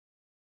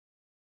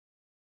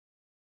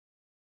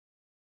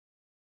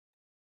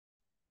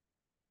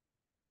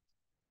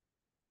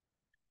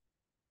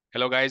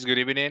Hello guys, good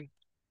evening.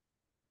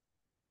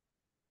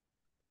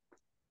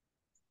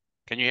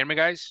 Can you hear me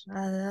guys?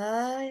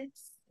 Hi.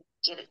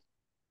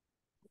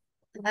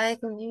 Hi,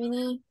 good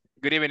evening.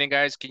 Good evening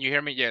guys, can you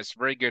hear me? Yes,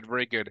 very good,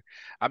 very good.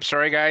 I'm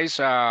sorry guys,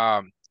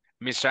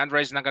 Miss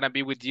Sandra is not gonna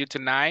be with you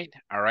tonight.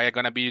 All right, I'm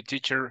gonna be your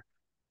teacher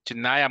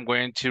tonight. I'm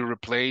going to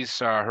replace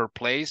her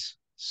place.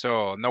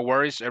 So no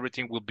worries,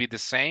 everything will be the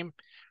same.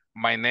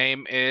 My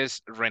name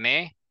is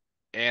Rene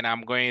and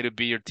I'm going to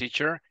be your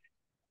teacher.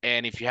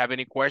 And if you have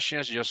any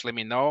questions, just let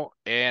me know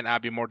and I'll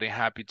be more than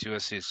happy to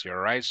assist you. All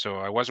right. So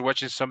I was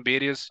watching some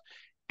videos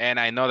and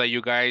I know that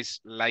you guys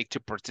like to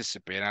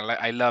participate.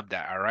 I love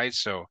that. All right.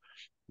 So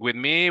with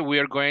me, we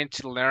are going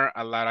to learn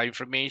a lot of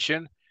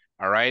information.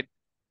 All right.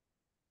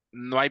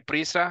 No hay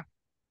prisa,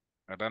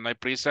 ¿verdad? No hay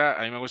prisa.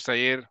 A mí me gusta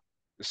ir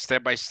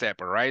step by step.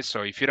 All right.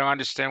 So if you don't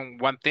understand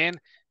one thing,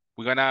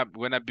 we're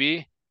gonna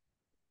be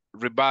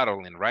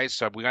rebattling, right?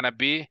 So we're gonna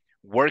be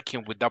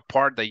working with that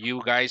part that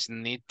you guys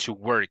need to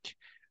work.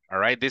 All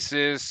right, this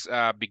is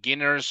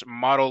beginners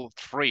model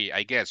 3,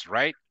 I guess,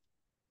 right?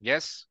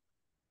 Yes,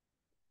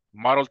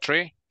 model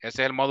 3. Ese es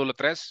el módulo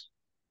 3.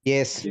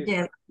 Yes.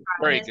 Yes.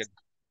 Very Yes. good.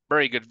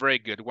 Very good, very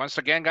good. Once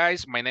again,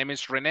 guys, my name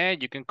is Rene.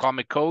 You can call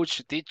me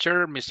coach,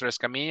 teacher, Mr.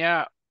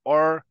 Escamilla,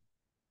 or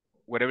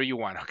whatever you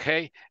want,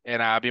 okay?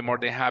 And I'll be more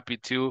than happy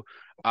to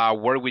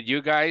work with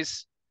you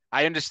guys.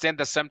 I understand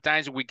that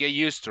sometimes we get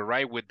used to,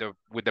 right, with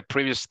the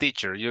previous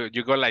teacher. You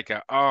go like,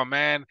 oh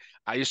man,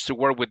 I used to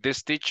work with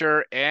this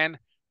teacher and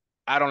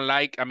I don't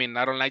like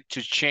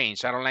to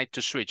change. I don't like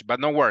to switch, but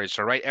no worries,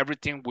 all right?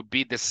 Everything would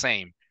be the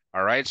same,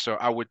 all right? So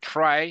I would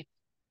try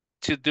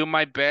to do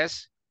my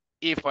best.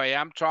 If I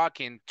am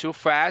talking too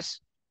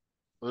fast,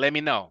 let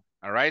me know,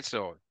 all right?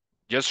 So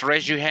just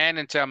raise your hand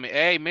and tell me,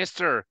 hey,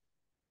 mister,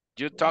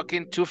 you're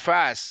talking too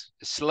fast.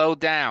 Slow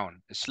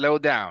down. Slow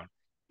down.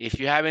 If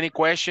you have any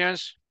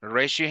questions,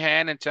 raise your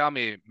hand and tell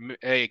me,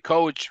 hey,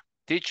 coach,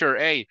 teacher,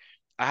 hey,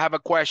 I have a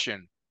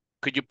question.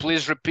 Could you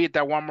please repeat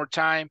that one more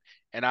time?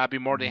 And I'll be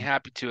more than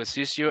happy to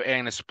assist you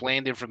and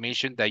explain the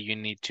information that you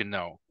need to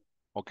know.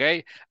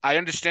 Okay? I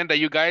understand that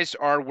you guys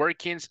are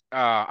working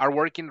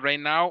right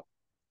now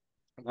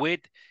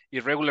with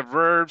irregular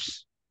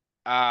verbs,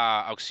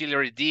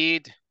 auxiliary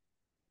deed,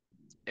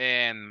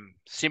 and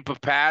simple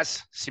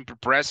past, simple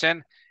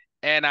present,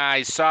 and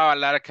I saw a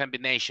lot of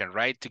combination,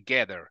 right,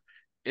 together.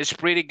 It's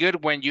pretty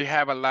good when you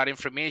have a lot of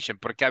information,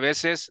 porque a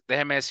veces,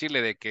 déjeme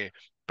decirle de que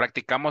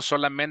practicamos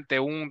solamente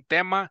un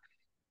tema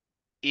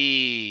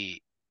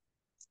y,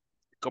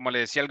 como le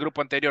decía al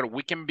grupo anterior,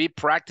 we can be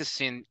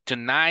practicing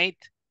tonight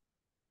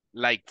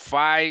like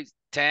 5,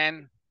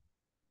 10,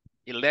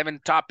 11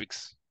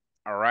 topics,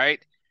 all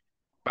right?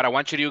 But I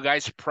want you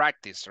guys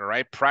practice, all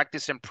right?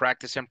 Practice and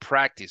practice and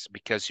practice,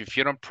 because if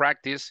you don't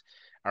practice,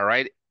 all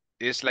right,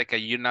 it's like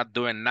you're not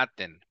doing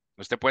nothing.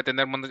 Usted puede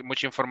tener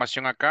mucha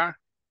información acá,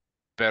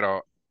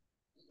 pero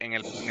en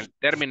el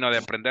término de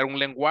aprender un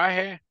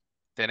lenguaje,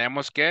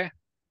 tenemos que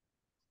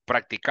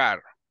practicar,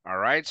 all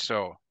right?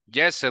 So,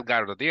 yes,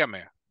 Edgardo,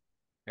 dígame.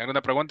 ¿Hay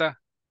alguna pregunta?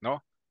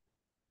 No?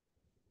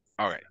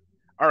 All right.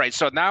 All right,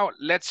 so now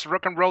let's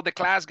rock and roll the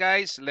class,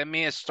 guys. Let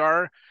me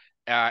start.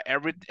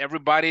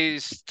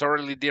 Everybody's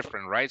totally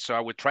different, right? So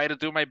I will try to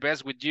do my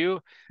best with you.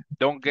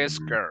 Don't get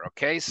scared,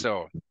 okay?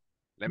 So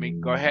let me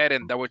go ahead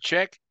and double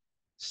check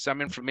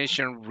some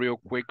information real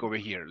quick over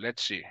here.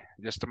 Let's see,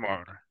 just a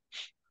moment.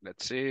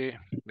 Let's see,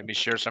 let me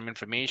share some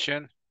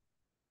information.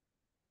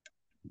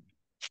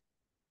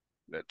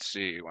 Let's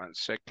see, 1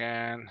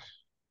 second.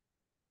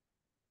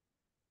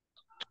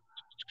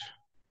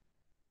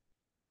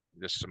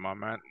 Just a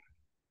moment.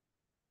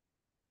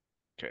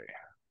 Okay.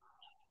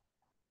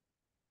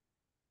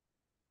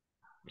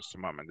 Just a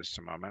moment, just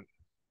a moment.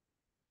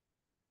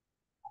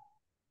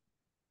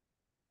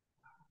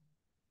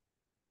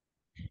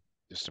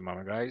 Just a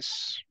moment,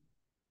 guys.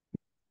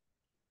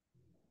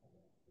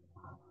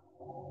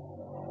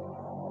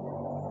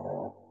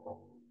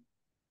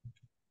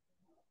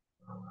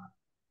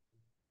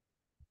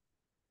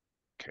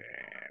 Okay,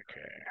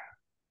 okay.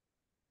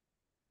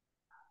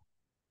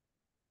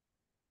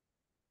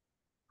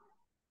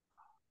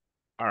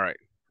 All right,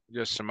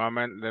 just a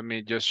moment. Let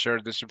me just share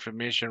this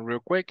information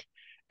real quick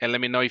and let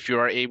me know if you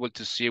are able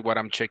to see what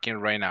I'm checking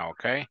right now,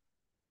 okay?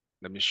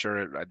 Let me share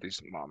it at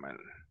this moment.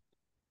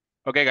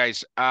 Okay,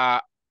 guys,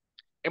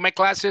 in my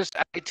classes,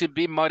 I need to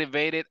be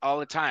motivated all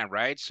the time,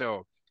 right?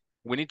 So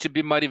we need to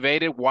be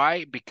motivated.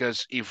 Why?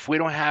 Because if we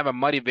don't have a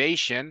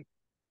motivation,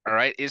 all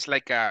right, it's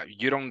like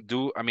you're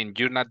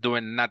not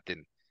doing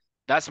nothing.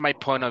 That's my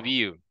point of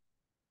view.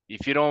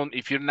 If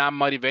you're not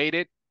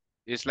motivated,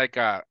 it's like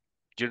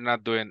you're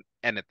not doing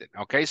anything.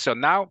 Okay, so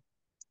now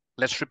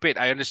let's repeat.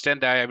 I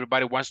understand that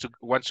everybody wants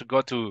to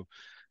go to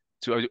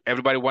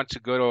everybody wants to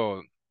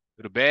go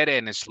to bed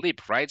and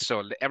sleep, right?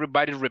 So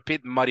everybody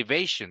repeat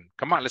motivation.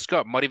 Come on, let's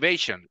go.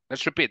 Motivation.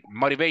 Let's repeat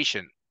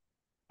motivation.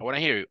 I want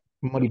to hear you.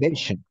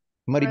 Motivation.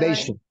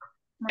 Motivation.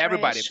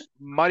 Everybody,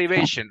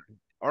 motivation.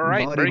 All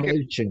right, very good.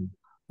 Motivation.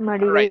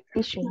 All right,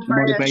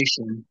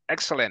 Motivation.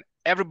 excellent.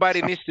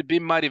 Everybody needs to be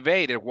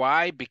motivated.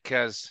 Why?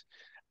 Because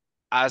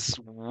as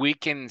we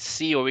can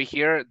see over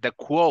here, the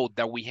quote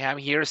that we have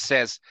here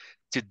says,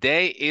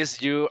 today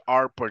is your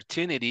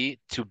opportunity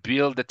to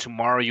build the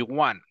tomorrow you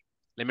want.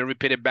 Let me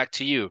repeat it back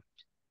to you.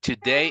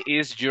 Today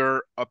is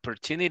your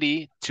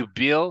opportunity to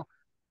build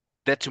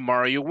the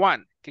tomorrow you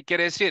want. ¿Qué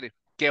quiere decir?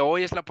 Que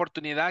hoy es la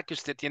oportunidad que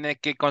usted tiene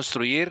que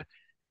construir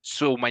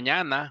su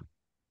mañana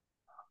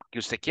que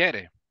usted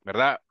quiere,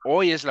 ¿verdad?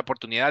 Hoy es la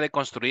oportunidad de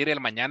construir el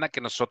mañana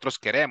que nosotros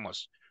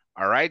queremos.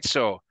 All right,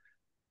 so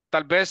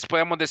tal vez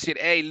podemos decir,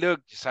 hey,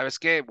 look, ¿sabes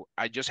qué?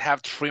 I just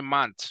have 3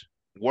 months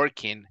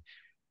working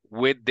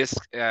with this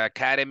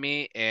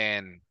academy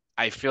and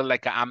I feel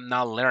like I'm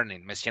not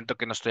learning. Me siento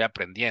que no estoy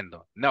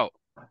aprendiendo. No,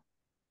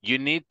 you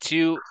need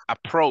to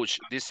approach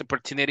this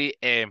opportunity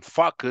and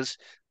focus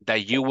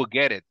that you will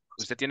get it.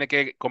 Usted tiene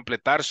que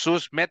completar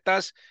sus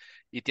metas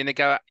y tiene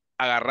que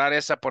agarrar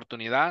esa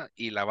oportunidad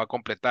y la va a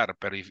completar.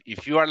 Pero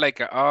if you are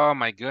like, oh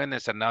my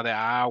goodness, another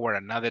hour,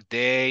 another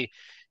day,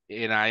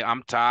 and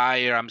I'm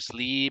tired, I'm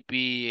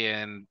sleepy,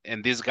 and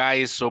this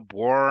guy is so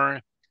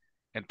bored,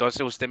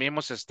 entonces usted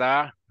mismo se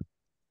está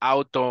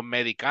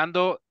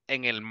automedicando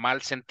en el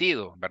mal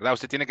sentido, ¿verdad?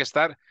 Usted tiene que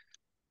estar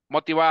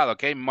motivado,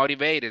 okay?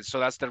 Motivated. So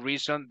that's the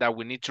reason that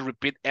we need to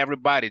repeat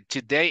everybody.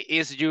 Today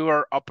is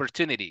your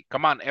opportunity.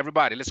 Come on,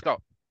 everybody, let's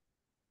go.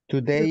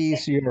 Today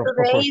is your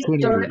Today is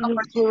opportunity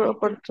your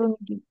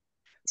opportunity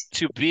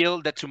To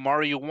build the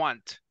tomorrow you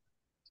want.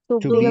 to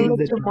to build build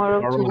the the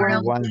tomorrow tomorrow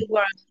to you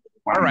want.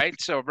 All right,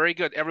 so very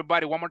good.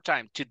 Everybody, one more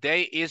time.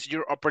 Today is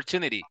your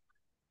opportunity.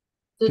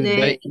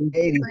 Today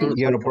Today is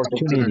your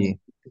opportunity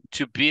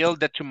To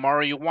build the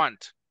tomorrow you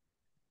want.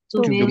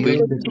 to to build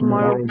build the the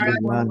tomorrow tomorrow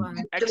you want.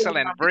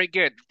 Excellent, very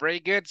good, very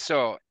good.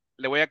 So,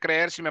 le voy a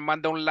creer si me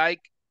manda un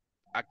like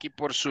aquí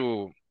por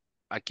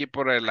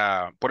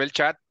el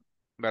chat,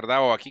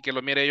 ¿verdad? O aquí que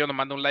lo mire yo, nos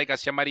manda un like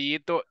así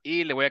amarillito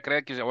y le voy a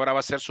creer que ahora va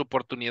a ser su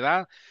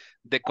oportunidad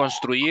de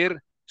construir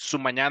su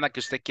mañana que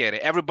usted quiere.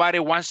 Everybody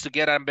wants to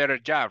get a better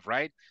job,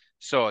 right?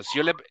 So, si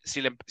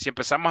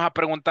empezamos a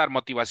preguntar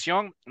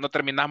motivación, no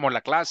terminamos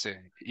la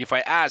clase. If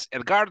I ask,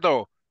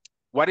 Edgardo,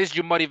 what is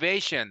your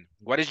motivation?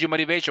 What is your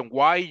motivation?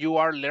 Why you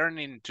are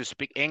learning to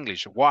speak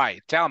English? Why?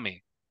 Tell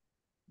me.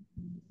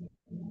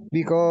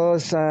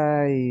 Because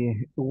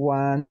I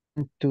want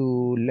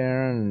to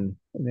learn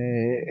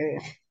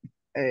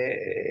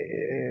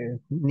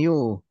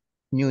new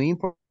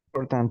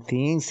important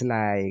things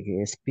like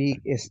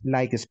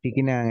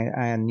speaking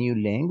a new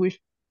language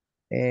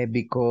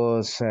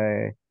because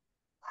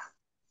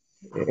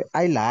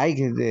I like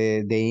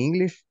the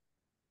English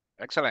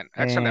Excellent,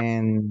 excellent.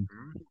 and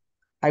Mhm.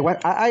 I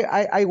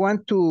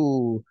want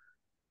to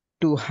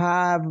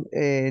have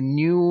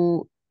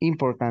new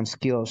important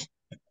skills.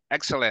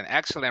 Excellent,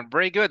 excellent,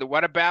 very good.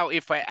 What about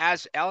if I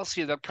ask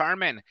Elsie, the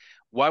Carmen,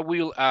 why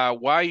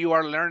you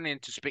are learning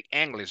to speak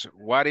English?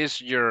 What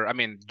is your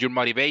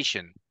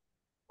motivation?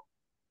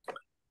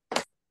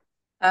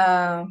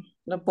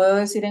 ¿Lo puedo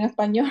decir en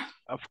español?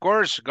 Of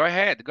course, go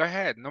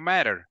ahead, no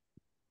matter.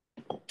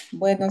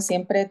 Bueno,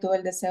 siempre tuve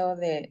el deseo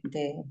de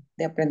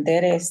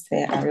aprender a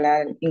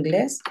hablar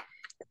inglés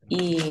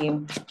y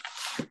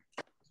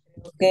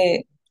creo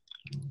que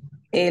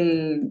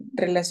el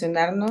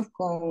relacionarnos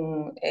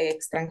con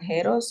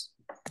extranjeros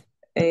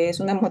es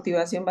una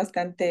motivación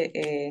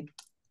bastante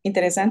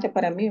interesante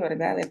para mí,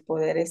 ¿verdad? De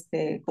poder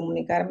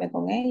comunicarme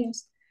con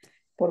ellos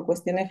por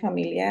cuestiones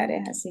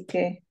familiares, así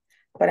que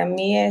para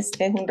mí es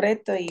un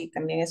reto y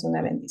también es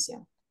una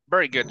bendición.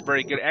 Very good,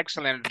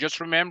 excellent. Just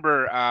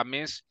remember,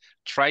 Miss,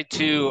 try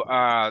to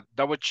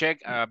double check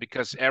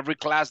because every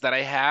class that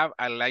I have,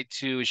 I like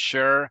to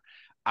share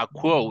a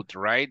quote,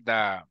 right?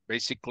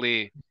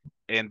 Basically,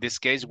 in this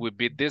case, would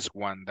be this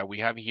one that we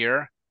have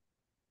here.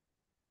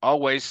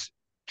 Always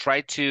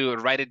try to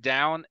write it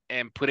down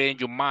and put it in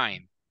your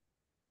mind.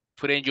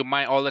 Put it in your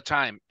mind all the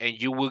time,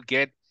 and you will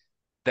get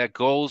the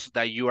goals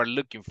that you are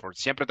looking for.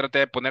 Siempre trate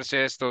de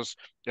ponerse estos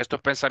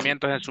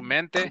pensamientos en su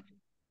mente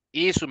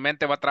y su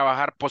mente va a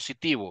trabajar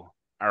positivo.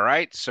 All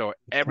right. So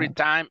every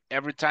time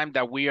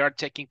that we are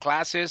taking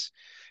classes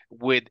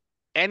with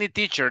any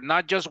teacher,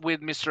 not just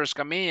with Mr.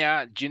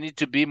 Escamilla, you need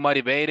to be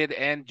motivated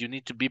and you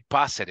need to be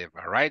positive.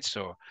 All right.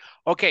 So,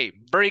 okay.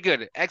 Very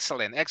good.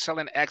 Excellent,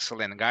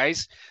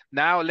 guys.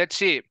 Now let's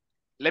see.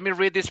 Let me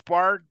read this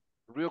part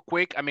real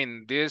quick.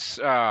 This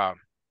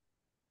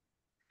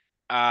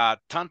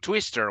tongue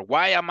twister.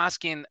 Why I'm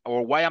asking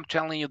or why I'm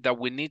telling you that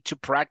we need to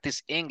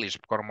practice English.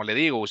 Como le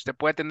digo, usted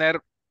puede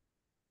tener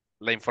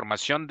la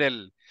información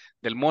del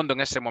mundo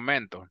en ese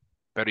momento.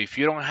 Pero if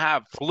you don't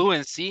have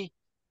fluency,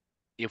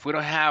 if we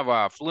don't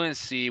have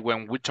fluency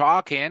when we're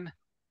talking,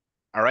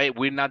 all right,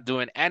 we're not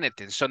doing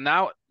anything. So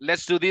now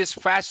let's do this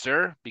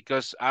faster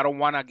because I don't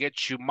want to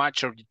get you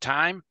much of your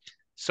time.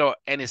 So,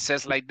 and it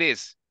says like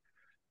this.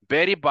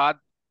 Betty bought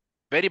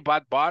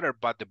butter,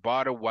 but the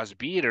butter was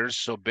bitter.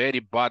 So Betty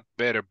bought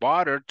better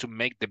butter to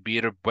make the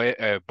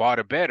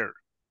butter better.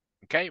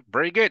 Okay,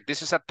 very good.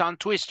 This is a tongue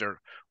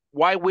twister.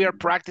 Why we are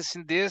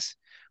practicing this?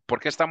 ¿Por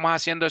qué estamos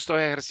haciendo estos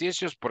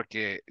ejercicios?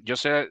 Porque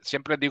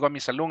siempre digo a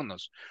mis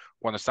alumnos,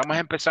 cuando estamos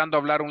empezando a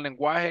hablar un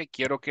lenguaje,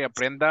 quiero que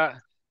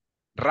aprenda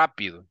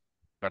rápido,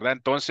 ¿verdad?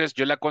 Entonces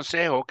yo le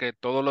aconsejo que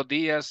todos los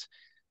días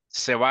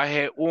se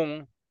baje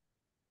un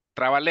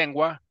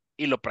trabalengua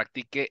y lo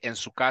practique en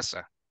su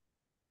casa.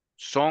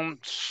 Son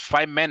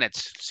 5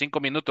 minutes, 5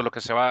 minutos lo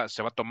que se va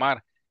a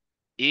tomar.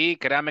 Y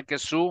créame que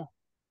su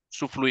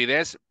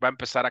fluidez va a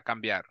empezar a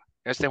cambiar.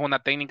 Esta es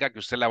una técnica que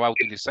usted la va a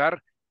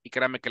utilizar y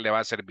créame que le va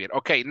a servir.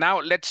 Okay,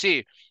 now let's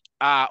see.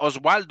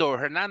 Osvaldo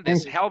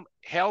Hernandez, Thanks,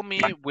 help me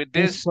with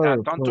thanks this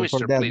for, tongue for, for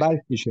twister, the please.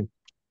 advice, teacher.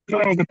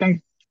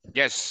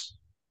 Yes,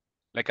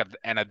 like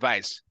an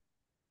advice.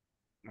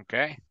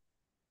 Okay.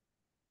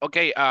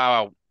 Okay,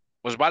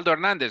 Osvaldo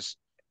Hernández,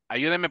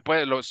 ayúdeme,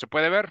 ¿se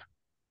puede ver?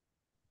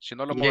 Si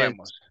no lo Yes.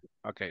 movemos.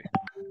 Okay.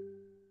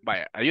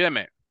 Vaya,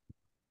 ayúdeme.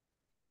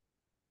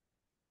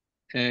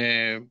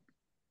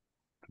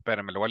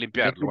 Espérame, lo voy a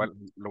limpiar,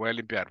 lo voy a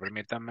limpiar,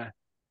 permítame.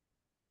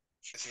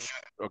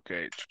 Ok.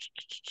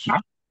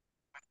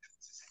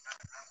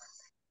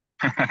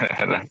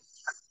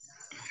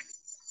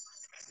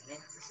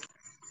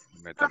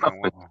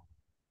 Permítame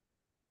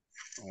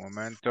un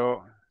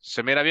momento.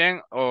 ¿Se mira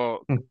bien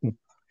o...?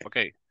 Ok.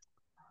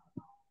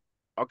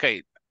 Ok,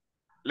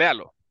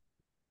 léalo.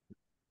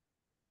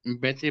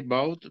 Betty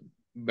bought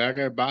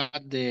better, but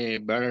the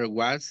better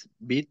was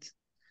bit.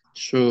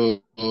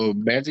 So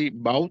Betty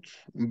bought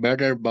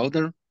better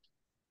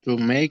to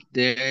make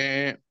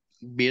the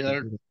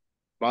bitter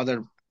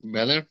butter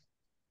better.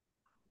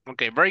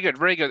 Okay, very good,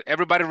 very good.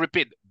 Everybody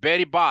repeat.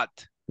 Betty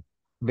bought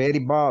Very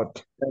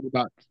bought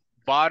But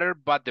butter,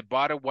 but the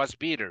butter was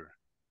bitter.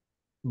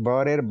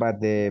 butter,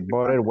 but the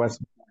butter was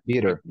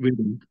bitter.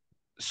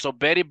 So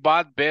Betty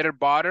bought better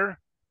butter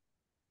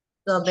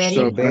So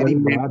So very very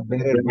bought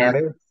better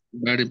butter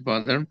very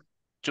butter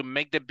to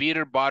make the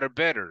bitter butter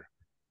better.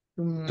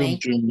 to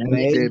to make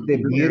make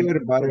the bitter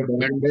butter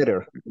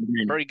better.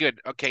 Very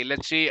good. Okay,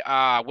 let's see.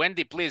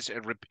 Wendy, please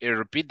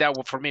repeat that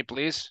one for me,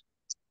 please.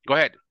 Go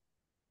ahead.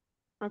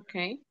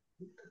 Okay.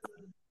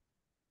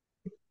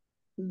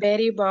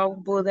 Very bow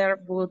butter,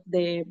 but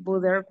the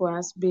butter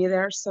was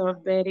bitter, so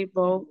very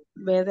bow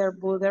better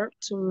butter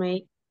to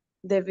make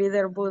the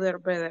bitter butter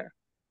better.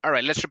 All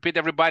right, let's repeat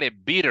everybody.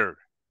 Bitter.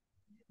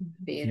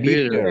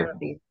 Bitter.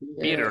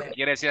 Bitter.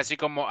 Quiere decir así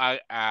como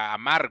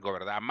amargo,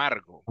 ¿verdad?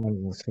 Amargo.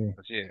 Algo así.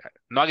 Así,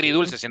 no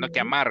agridulce, sino que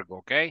amargo,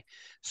 okay?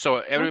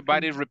 So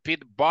everybody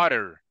repeat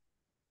butter.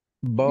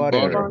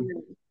 Butter.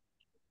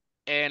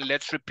 And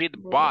let's repeat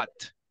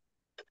bought.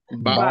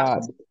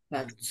 But.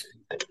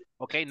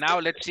 Okay, now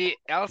let's see.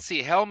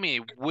 Elsie, help me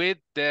with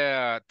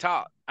the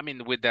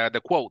with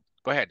the quote.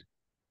 Go ahead.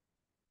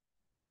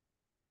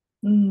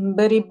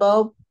 Very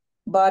bow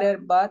butter,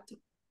 but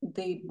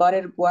the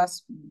butter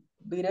was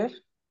bitter.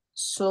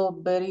 So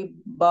very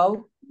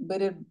bow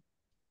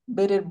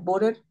bitter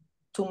butter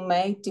to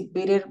make the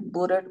bitter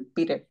butter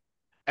bitter.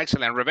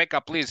 Excellent. Rebecca,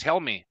 please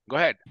help me. Go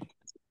ahead.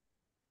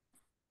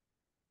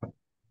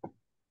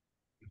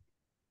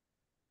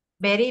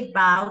 very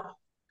bad.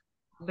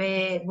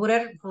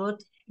 Butter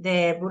food,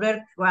 the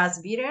butter was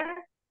bitter.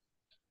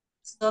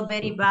 So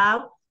very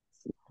bad.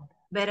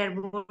 Better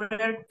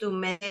butter to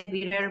make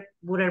bitter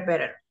butter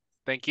better.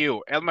 Thank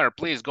you. Elmer,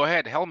 please go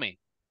ahead. Help me.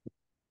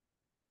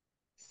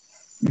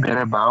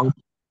 Better about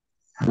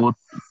would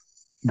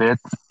that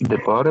the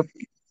butter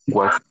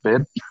was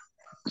bad,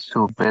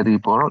 so very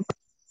bored,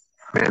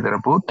 better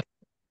but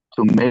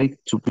to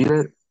make to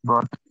bitter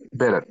but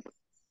better.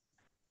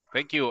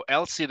 Thank you.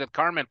 Elsie, that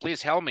Carmen,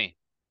 please help me.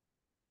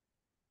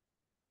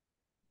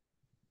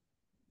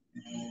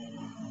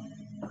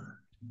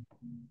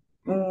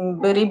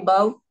 Very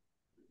bow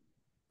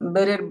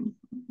better,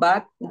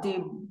 but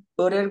the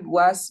butter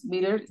was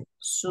bitter.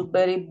 So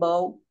very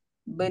bow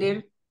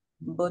bitter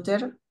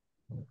butter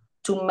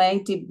to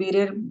make the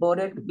bitter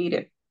butter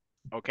bitter.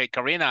 Okay,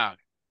 Karina,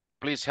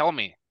 please help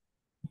me.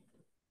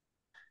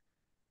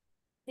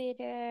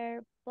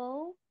 Bitter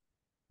bow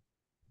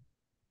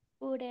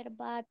butter,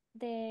 but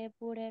the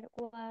butter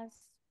was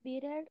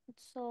bitter,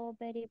 so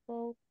very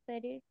bow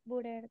better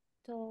butter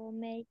to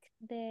make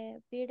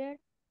the bitter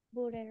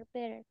butter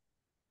better.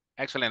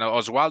 Excellent.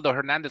 Oswaldo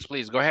Hernandez,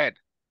 please go ahead.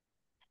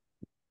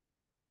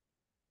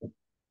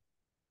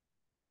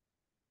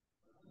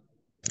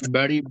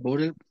 very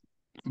butter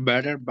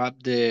better,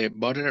 but the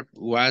butter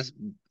was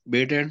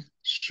bitter.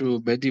 So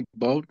Betty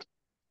bought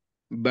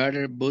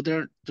better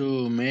butter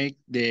to make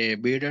the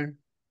bitter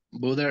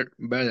butter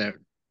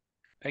better.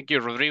 Thank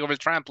you. Rodrigo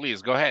Beltran,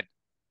 please go ahead.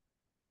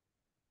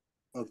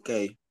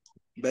 Okay.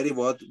 Very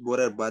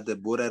butter, but the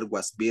butter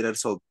was bitter,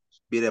 so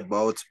bitter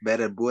bought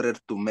better butter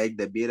to make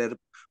the bitter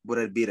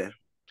butter bitter.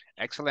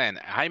 Excellent.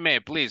 Jaime,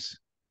 please.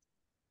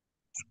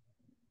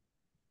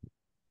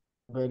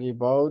 Very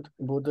bought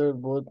butter,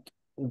 but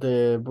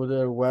the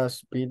butter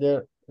was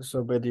bitter,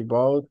 so very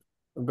bought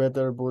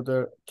better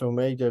butter to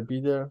make the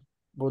bitter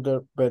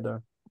butter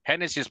better.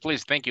 Genesis,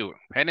 please. Thank you.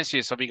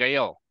 Genesis,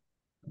 Abigail.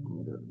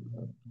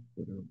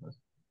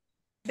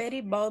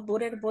 Very bold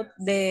butter, but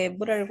the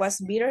butter was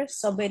bitter,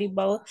 so very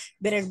bold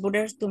better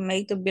butter to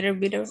make the bitter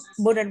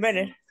butter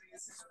better.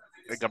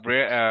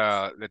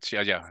 Gabriel, let's see.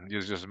 Yeah,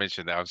 you just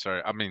mentioned that. I'm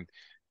sorry. I mean,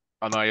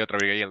 Oh, no, hay otra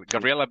Abigail.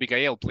 Gabriela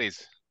Abigail,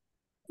 please.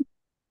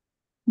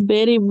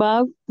 Very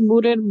bad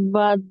butter,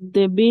 but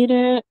the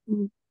butter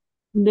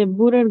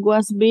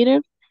was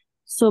bitter,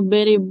 so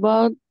very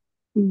bad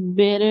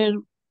better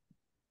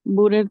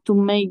butter to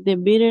make the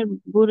bitter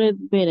butter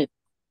better.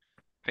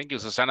 Thank you.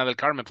 Susana del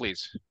Carmen,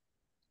 please.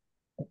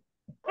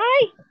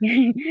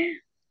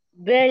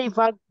 Very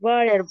bad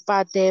butter,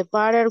 but the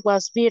butter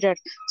was bitter.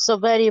 So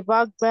very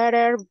bad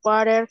butter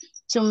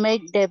to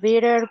make the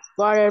bitter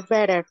butter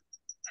better.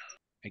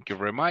 Thank you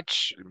very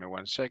much. Give me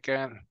 1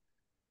 second.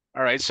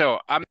 All right, so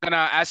I'm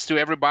gonna ask to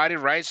everybody,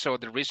 right? So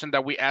the reason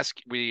that we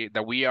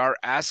are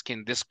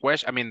asking this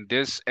question, I mean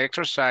this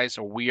exercise,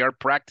 or we are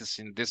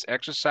practicing this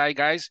exercise,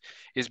 guys,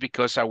 is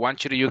because I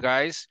want you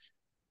guys.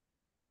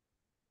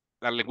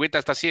 La lengüita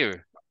está así.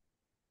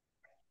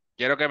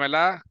 Quiero que me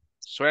la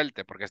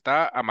suelte porque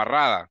está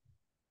amarrada,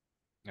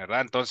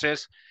 ¿verdad?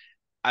 Entonces,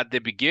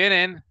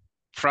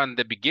 from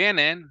the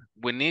beginning,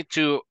 we need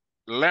to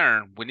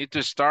learn. We need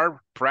to start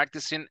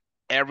practicing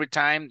every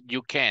time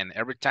you can,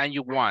 every time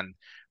you want.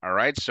 All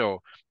right,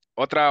 so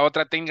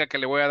otra técnica que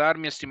le voy a dar,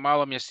 mi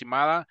estimado, mi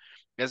estimada,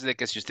 es de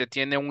que si usted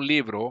tiene un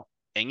libro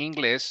en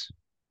inglés,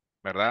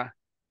 ¿verdad?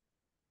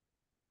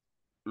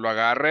 Lo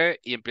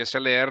agarre y empiece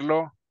a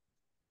leerlo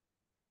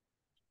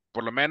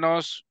por lo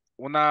menos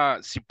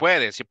si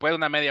puede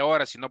una media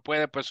hora, si no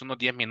puede, pues unos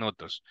 10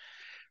 minutos.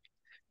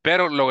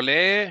 Pero lo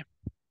lee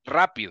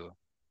rápido.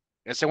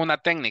 Esa es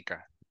una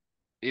técnica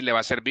y le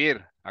va a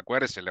servir,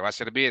 acuérdese, le va a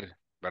servir,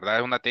 ¿verdad?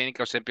 Es una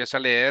técnica, usted empieza a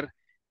leer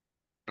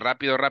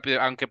rápido,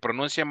 rápido, aunque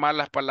pronuncie mal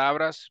las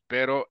palabras,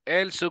 pero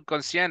el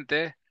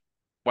subconsciente,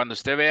 cuando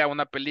usted vea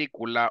una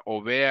película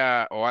o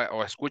vea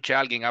o escuche a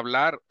alguien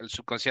hablar, el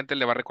subconsciente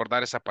le va a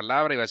recordar esa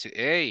palabra y va a decir,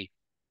 hey,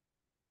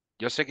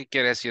 yo sé qué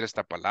quiere decir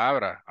esta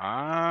palabra.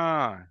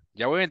 Ah,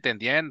 ya voy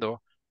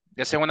entendiendo.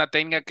 Esa es una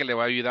técnica que le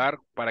va a ayudar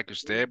para que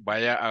usted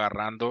vaya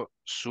agarrando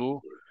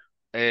su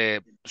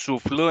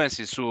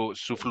fluency,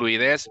 su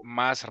fluidez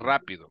más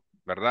rápido,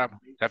 ¿verdad?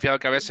 ¿Se ha fijado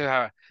que a veces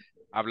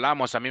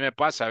hablamos, a mí me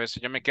pasa, a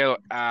veces yo me quedo,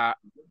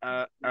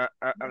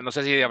 no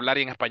sé si de hablar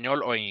en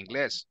español o en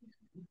inglés,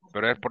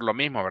 pero es por lo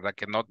mismo, ¿verdad?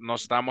 Que no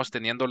estamos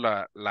teniendo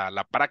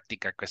la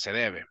práctica que se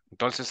debe.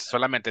 Entonces,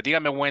 solamente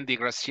dígame, Wendy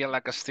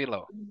Graciela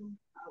Castillo.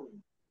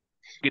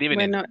 Good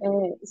evening. Bueno,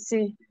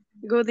 sí,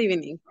 good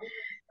evening.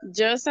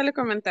 Yo suelo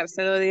comentar,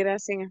 se lo diré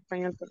así en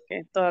español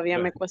porque todavía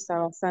me cuesta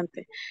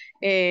bastante.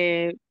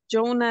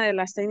 Yo una de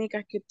las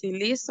técnicas que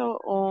utilizo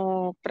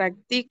o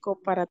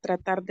practico para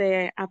tratar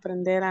de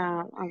aprender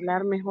a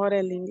hablar mejor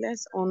el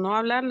inglés, o no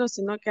hablarlo,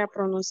 sino que a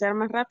pronunciar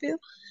más rápido,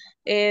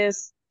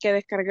 es que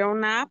descargué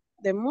una app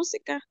de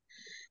música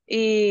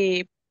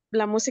y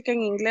la música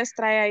en inglés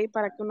trae ahí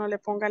para que uno le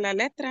ponga la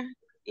letra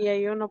y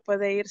ahí uno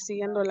puede ir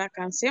siguiendo la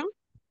canción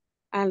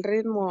al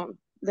ritmo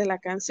de la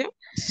canción.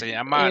 Se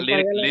llama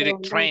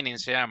lyric training,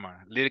 se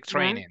llama lyric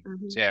training.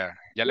 O sea,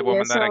 ya le voy a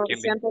mandar aquí el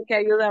link. Siento que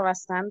ayuda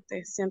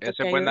bastante. Siento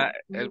que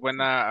es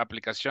buena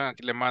aplicación.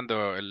 Aquí le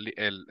mando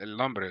el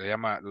nombre. Le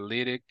llama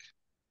lyrics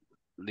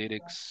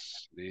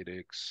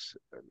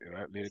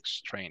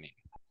training.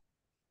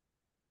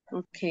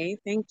 Ok,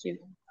 thank you.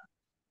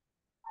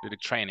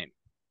 Lyric training.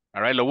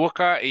 All right, lo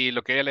busca y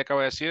lo que ella le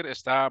acaba de decir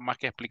está más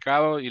que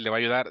explicado y le va a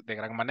ayudar de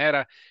gran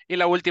manera. Y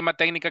la última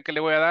técnica que le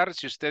voy a dar,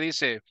 si usted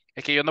dice,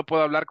 es que yo no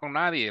puedo hablar con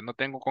nadie, no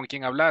tengo con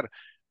quién hablar,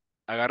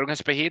 agarra un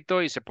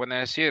espejito y se pone a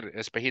decir,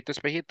 espejito,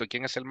 espejito,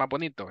 ¿quién es el más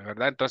bonito?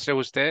 ¿Verdad? Entonces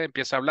usted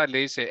empieza a hablar, le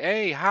dice,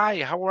 hey,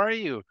 hi, how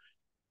are you?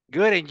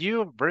 Good, and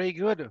you? Very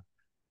good.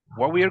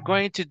 What we are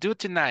going to do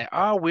tonight?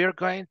 Oh, we are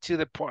going to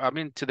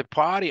the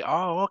party.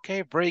 Oh,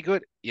 okay, very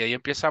good. Y ahí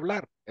empieza a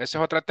hablar. Esa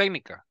es otra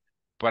técnica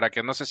para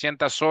que no se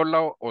sienta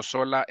solo o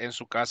sola en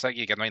su casa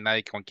y que no hay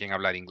nadie con quien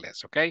hablar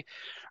inglés, okay?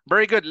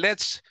 Very good.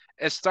 Let's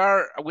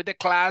start with the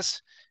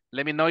class.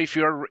 Let me know if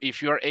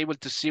you're able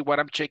to see what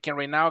I'm checking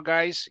right now,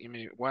 guys. Give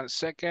me 1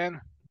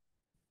 second.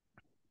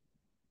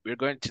 We're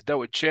going to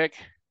double check.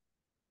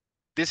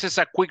 This is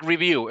a quick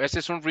review. Este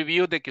es un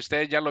review de que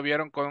ustedes ya lo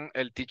vieron con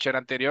el teacher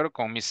anterior,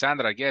 con Miss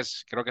Sandra,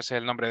 yes. Creo que ese es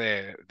el nombre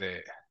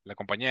de la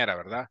compañera,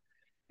 ¿verdad?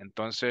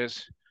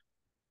 Entonces,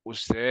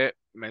 usted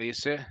me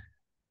dice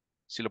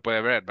si lo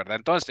puede ver, ¿verdad?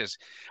 Entonces,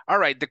 all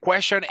right, the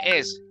question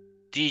is,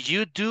 did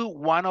you do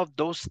one of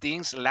those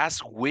things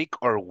last week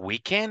or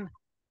weekend?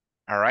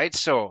 All right,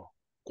 so,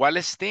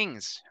 ¿cuáles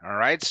things? All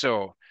right,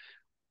 so,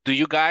 do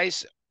you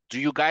guys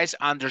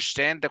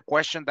understand the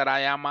question that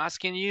I am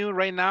asking you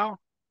right now?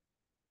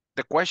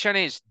 The question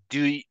is,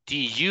 did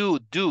you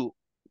do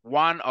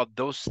one of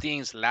those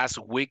things last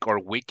week or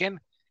weekend?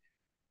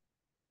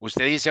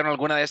 ¿Ustedes hicieron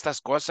alguna de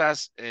estas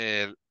cosas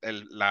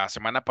la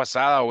semana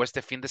pasada o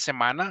este fin de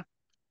semana?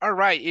 All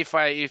right, if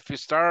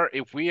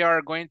we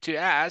are going to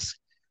ask,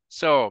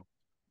 so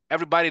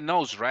everybody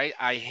knows, right?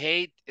 I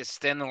hate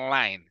standing in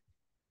line.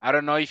 I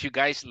don't know if you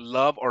guys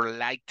love or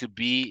like to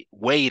be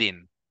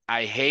waiting.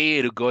 I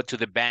hate to go to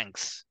the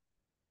banks.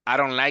 I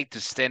don't like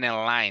to stand in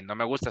line. No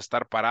me gusta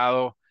estar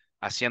parado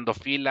haciendo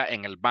fila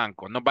en el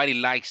banco. Nobody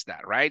likes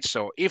that, right?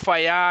 So if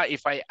I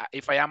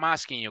am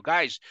asking you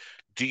guys,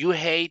 do you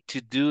hate to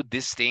do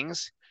these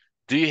things?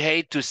 Do you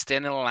hate to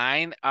stand in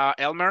line,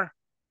 Elmer?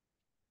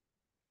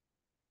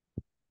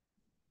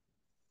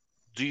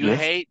 Do you Yes.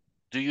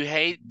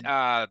 hate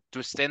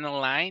to stand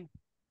in line?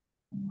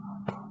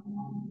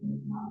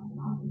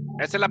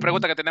 Esa es la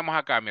pregunta que tenemos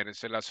acá, mire,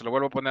 se lo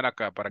vuelvo a poner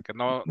acá para que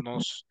no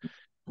nos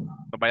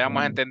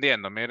vayamos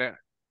entendiendo, mire.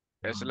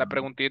 Esa es la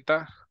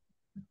preguntita.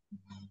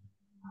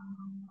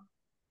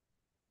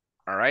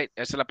 All right,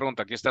 esa es la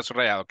pregunta, aquí está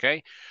subrayado, ¿ok?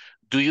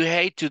 Do you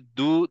hate to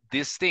do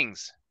these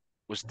things?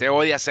 Usted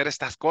odia hacer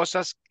estas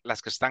cosas,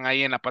 las que están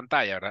ahí en la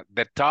pantalla, ¿verdad?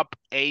 The top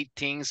 8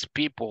 things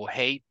people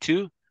hate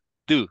to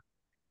do.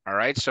 All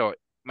right, so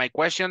my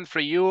question for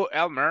you,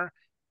 Elmer,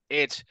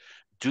 it's,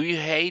 do you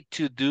hate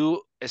to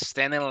do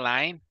stand in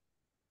line?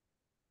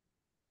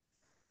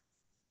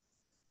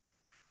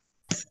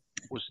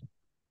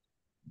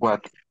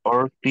 What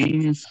are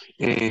things?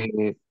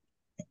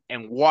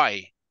 And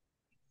why?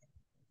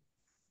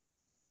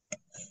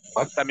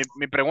 What? O sea,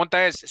 mi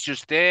pregunta es, si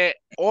usted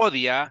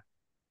odia,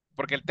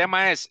 porque el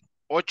tema es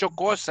 8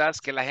 cosas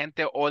que la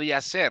gente odia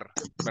hacer,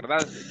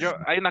 ¿verdad?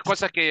 Hay unas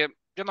cosas que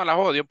yo no las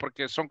odio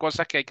porque son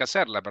cosas que hay que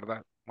hacerlas,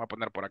 ¿verdad? Voy a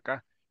poner por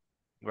acá,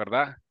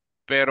 ¿verdad?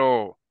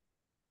 Pero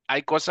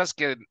hay cosas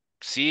que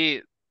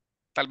sí,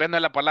 tal vez no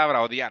es la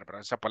palabra odiar, pero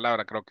esa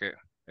palabra creo que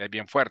es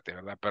bien fuerte,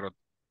 ¿verdad? Pero,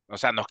 o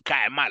sea, nos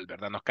cae mal,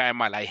 ¿verdad? Nos cae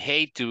mal. I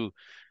hate to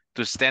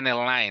stand in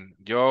line.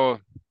 Yo,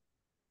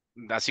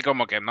 así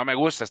como que no me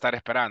gusta estar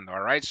esperando,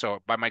 all right?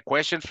 So, but my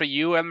question for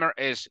you, Elmer,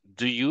 is,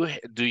 do you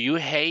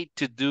hate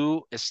to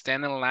do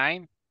stand in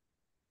line?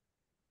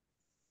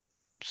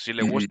 Si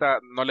le gusta,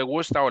 no le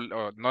gusta o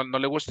no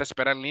le gusta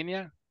esperar en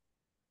línea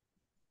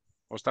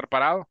o estar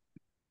parado.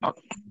 No.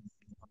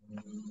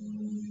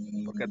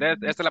 Porque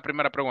esta es la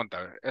primera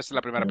pregunta. Esta es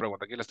la primera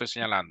pregunta. Aquí le estoy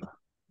señalando.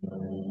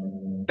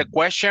 The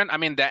question, I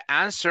mean, the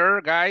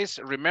answer, guys,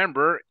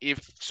 remember,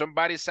 if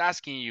somebody's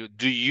asking you,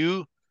 do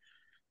you,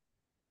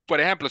 por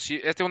ejemplo,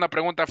 si esta es una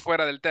pregunta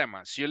fuera del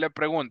tema, si yo le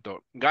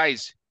pregunto,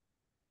 guys,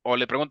 o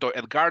le pregunto,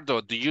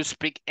 Edgardo, do you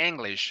speak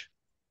English?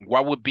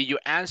 What would be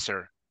your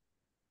answer?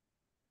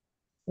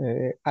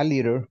 A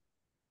little.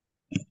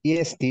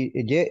 Yes,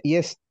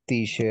 yes,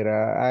 teacher.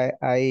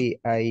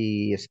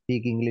 I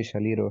speak English a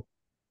little.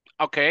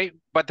 Okay,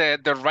 but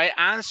the right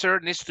answer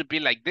needs to be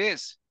like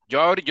this.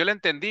 Yo le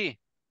entendí,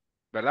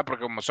 ¿verdad?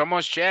 Porque como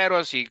somos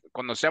cheros y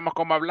conocemos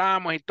cómo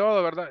hablamos y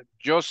todo, ¿verdad?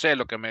 Yo sé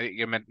lo que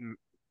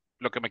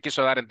lo que me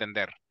quiso dar a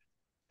entender.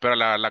 Pero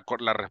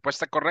la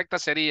respuesta correcta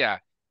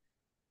sería,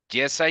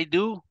 yes, I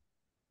do.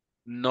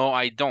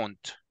 No, I don't.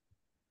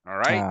 All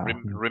right?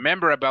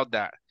 Remember about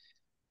that.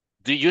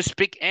 Do you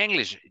speak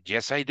English?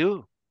 Yes, I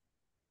do.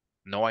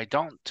 No, I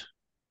don't.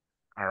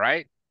 All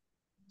right?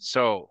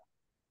 So,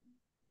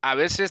 a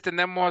veces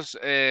tenemos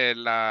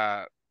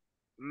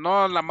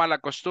no la mala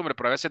costumbre,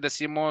 pero a veces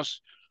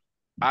decimos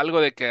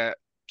algo de que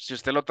si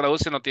usted lo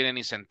traduce no tiene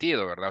ni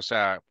sentido, ¿verdad? O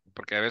sea,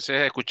 porque a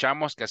veces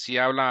escuchamos que así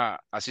hablan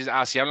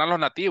los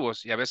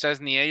nativos y a veces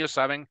ni ellos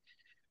saben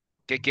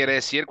qué quiere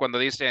decir cuando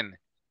dicen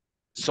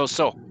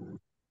so.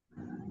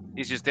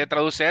 Y si usted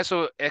traduce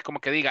eso, es como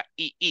que diga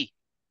i.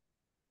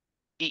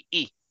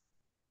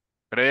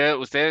 Pero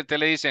usted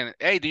le dicen,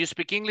 hey, do you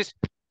speak English?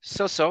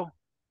 So.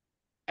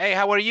 Hey,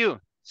 how are you?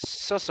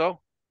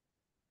 So.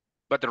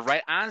 But the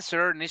right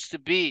answer needs to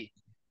be,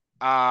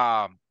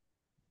 en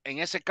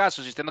ese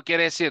caso, si usted no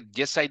quiere decir,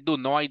 yes, I do,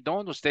 no, I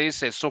don't, usted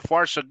dice, so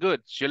far, so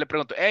good. Si yo le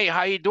pregunto, hey,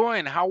 how you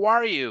doing? How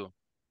are you?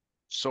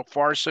 So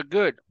far, so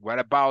good. What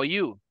about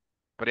you?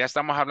 Pero ya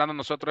estamos hablando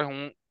nosotros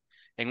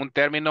en un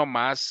término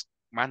más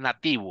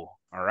nativo.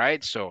 All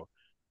right? So,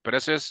 pero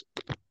eso es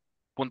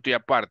punto y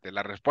aparte.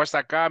 La respuesta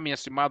acá, mi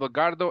estimado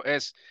Gardo,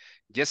 es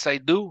yes, I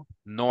do.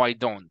 No, I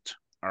don't.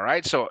 All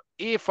right? So,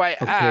 if I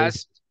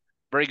ask,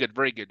 very good,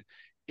 very good.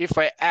 If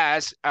I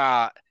ask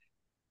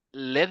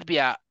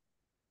Ledvia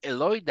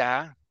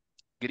Eloida,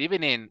 good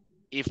evening.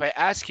 If I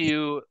ask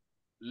you,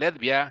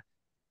 Ledvia,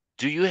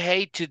 do you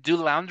hate to do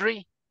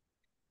laundry?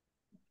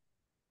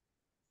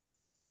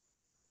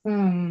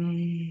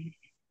 Un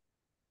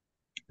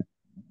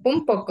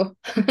poco.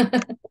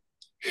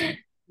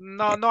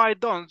 No, I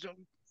don't.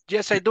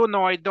 Yes, I do.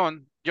 No, I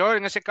don't. Yo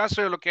en ese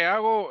caso lo que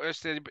hago,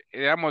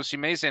 digamos, si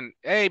me dicen,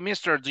 hey,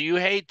 mister, do you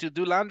hate to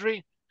do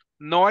laundry?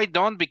 No, I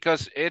don't,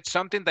 because it's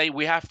something that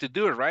we have to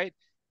do, right?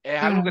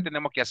 Es algo que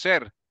tenemos que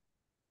hacer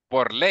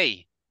por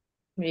ley,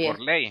 Yeah,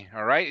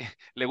 all right?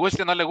 Le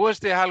guste o no le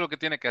guste, es algo que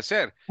tiene que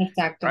hacer,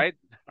 exacto. right?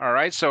 All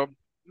right, so,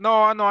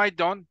 no, I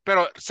don't,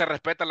 pero se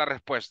respeta la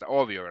respuesta,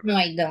 obvio, ¿verdad? No,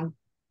 I don't.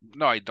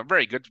 No, I don't.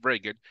 Very good, very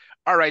good.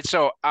 All right,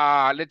 so,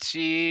 let's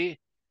see.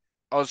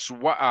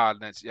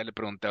 Ya le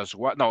pregunté a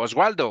Oswaldo. No,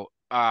 Oswaldo,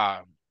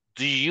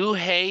 do you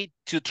hate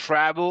to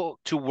travel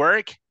to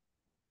work?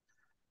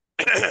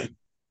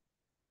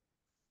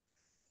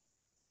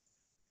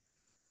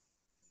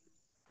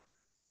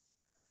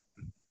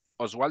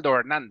 Oswaldo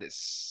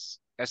Hernández.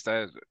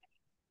 Esta es.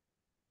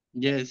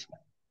 Yes.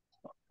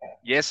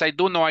 Yes, I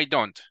do. No, I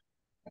don't.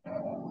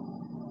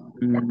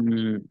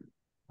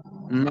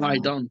 No, I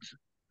don't.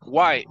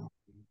 Why?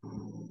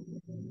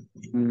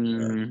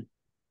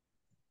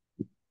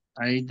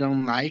 I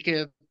don't like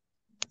it.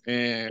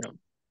 Uh,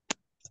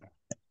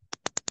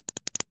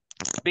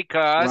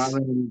 Because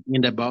traveling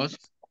in the bus.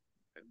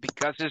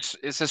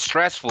 it's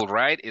stressful,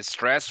 right? It's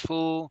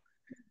stressful.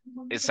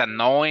 It's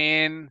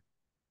annoying.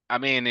 I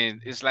mean,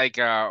 it's like,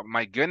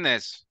 my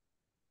goodness.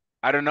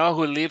 I don't know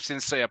who lives in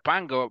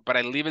Soyapango, but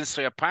I live in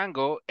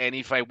Soyapango, and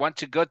if I want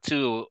to go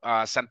to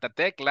Santa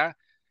Tecla,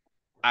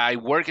 I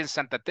work in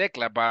Santa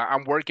Tecla, but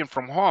I'm working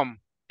from home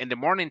in the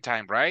morning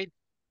time, right?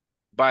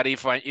 But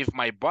if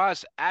my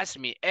boss asks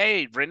me,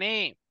 "Hey,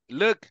 Renee,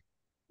 look,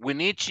 we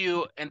need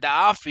you in the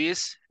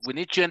office. We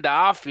need you in the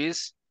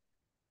office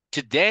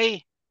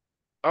today."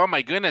 Oh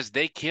my goodness,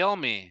 they kill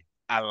me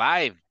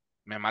alive.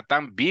 Me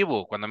matan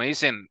vivo cuando me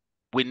dicen,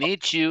 "We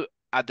need you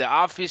at the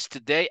office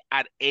today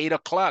at 8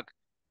 o'clock."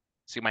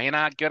 ¿Se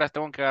imaginan a qué horas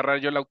tengo que agarrar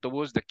yo el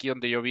autobús de aquí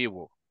donde yo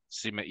vivo?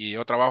 Y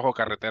yo trabajo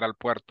carretera al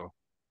puerto.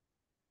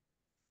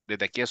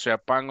 Desde aquí a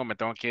Soyapango me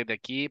tengo que ir de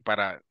aquí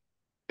para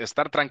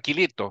estar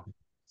tranquilito,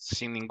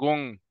 sin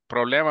ningún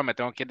problema. Me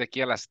tengo que ir de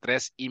aquí a las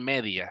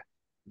 3:30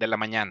 de la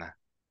mañana.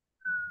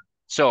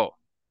 So,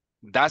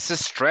 that's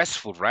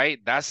stressful, right?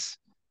 That's,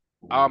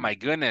 oh my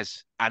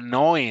goodness,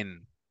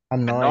 annoying,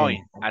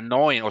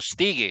 Annoying.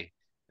 hostigue.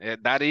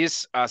 That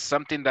is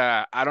something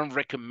that I don't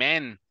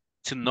recommend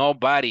to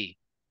nobody.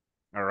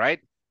 All right.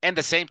 And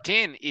the same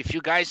thing, if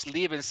you guys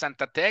live in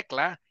Santa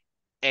Tecla,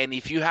 and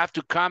if you have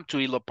to come to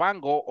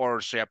Ilopango or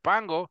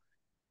Soyapango,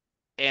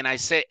 and I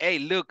say, "Hey,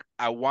 look,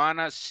 I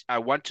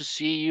want to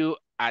see you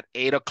at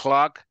 8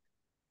 o'clock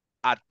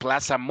at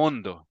Plaza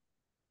Mundo."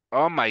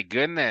 Oh my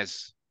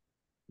goodness.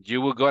 You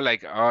will go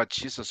like, "Oh,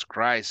 Jesus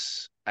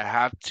Christ. I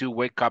have to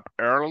wake up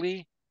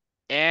early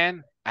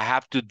and I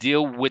have to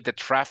deal with the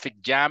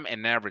traffic jam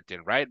and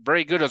everything," right?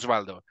 Very good,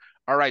 Osvaldo.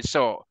 All right.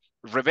 So,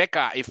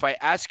 Rebecca, if I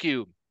ask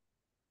you,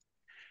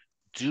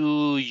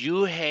 do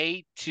you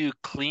hate to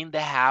clean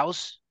the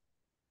house?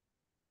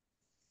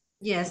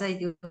 Yes, I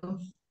do.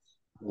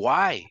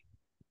 Why?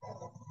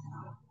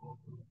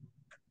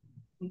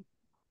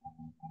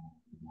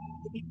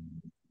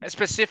 A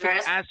specific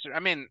First, answer. I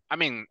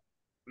mean,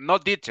 no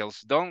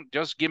details. Don't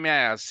just give me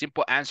a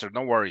simple answer.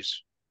 No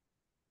worries.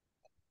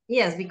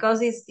 yes,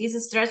 because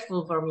it's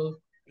stressful for me.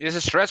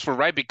 It's stressful,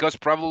 right? Because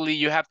probably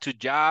you have two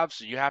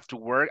jobs, you have to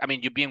work. I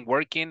mean, you've been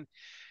working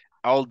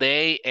all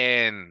day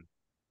and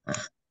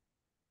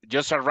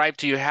just arrive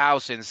to your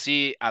house and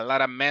see a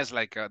lot of mess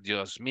like,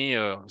 Dios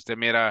mío, usted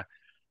mira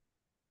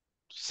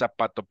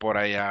zapato por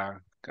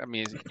allá,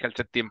 camisa,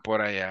 calcetín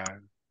por allá,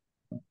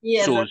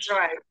 Yes, that's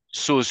right.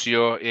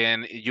 sucio,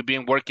 and you've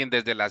been working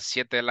desde las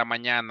 7 de la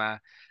mañana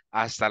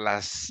hasta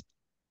las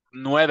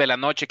 9 de la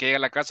noche que llega a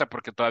la casa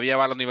porque todavía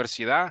va a la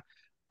universidad.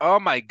 Oh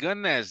my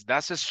goodness,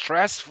 that's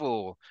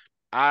stressful.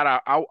 I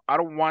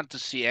don't want to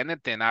see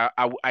anything.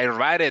 I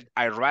write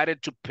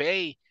it to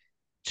pay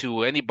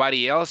to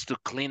anybody else to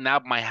clean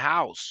up my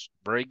house.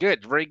 Very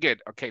good, very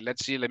good. Okay,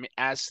 let's see. Let me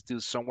ask to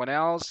someone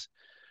else.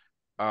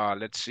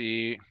 Let's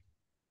see.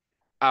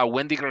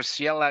 Wendy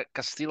Graciela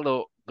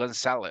Castillo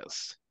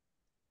Gonzalez.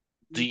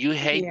 Do you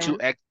hate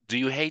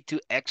Yeah. to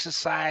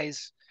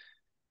exercise?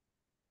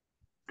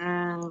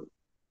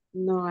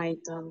 No, I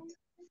don't.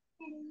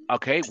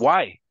 Okay,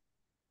 why?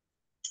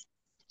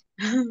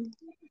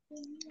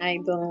 I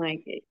don't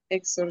like it.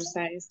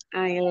 Exercise.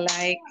 I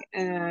like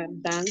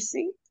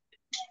dancing.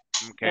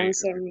 Okay.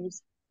 Dancer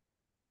music.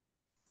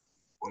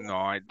 No,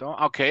 I don't.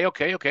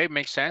 Okay.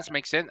 Makes sense.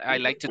 I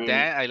like to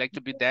dance. I like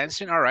to be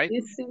dancing. All right.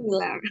 It's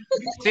similar.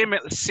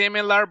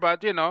 Similar,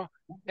 but in a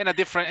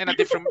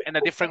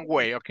different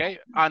way. Okay.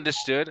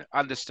 Understood.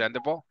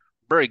 Understandable.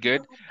 Very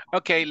good.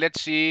 Okay,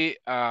 let's see.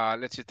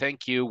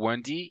 Thank you,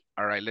 Wendy.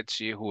 All right, let's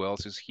see who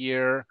else is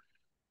here.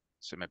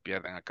 Se me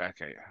pierden acá.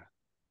 Okay.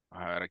 A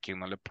ver, a quién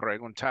no le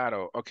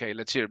preguntaron. Okay,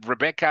 let's see.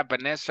 Rebecca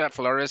Vanessa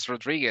Flores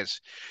Rodriguez.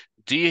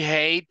 Do you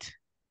hate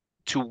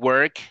to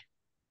work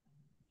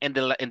in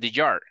the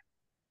yard?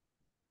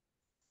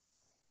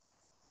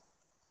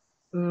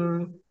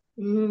 Mm,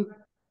 mm,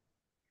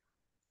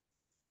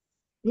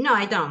 no,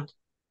 I don't.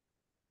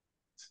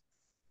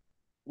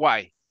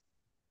 Why?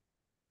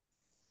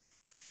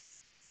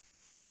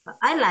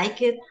 I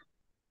like it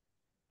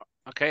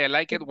Okay, I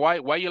like it.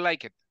 Why you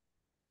like it?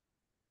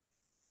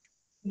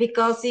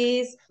 because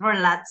it's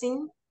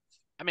relaxing.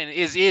 I mean,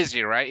 it's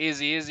easy, right?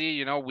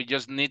 Easy. We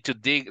just need to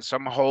dig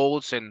some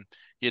holes and,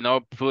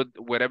 put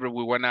whatever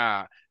we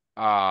wanna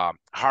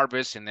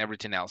harvest and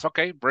everything else.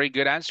 Okay, very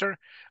good answer.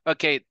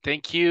 Okay,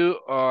 thank you.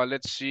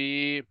 Let's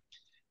see.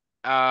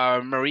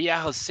 Maria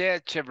Jose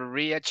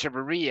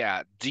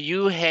Cheverria. Do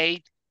you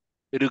hate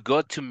to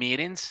go to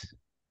meetings?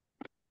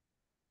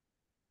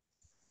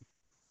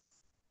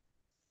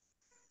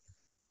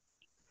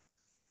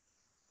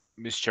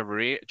 Miss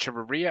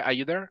Cheverria, are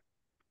you there?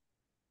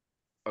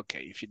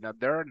 Okay, if you're not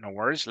there, no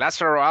worries.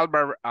 Lázaro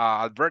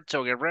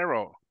Alberto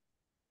Guerrero.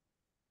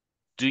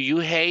 Do you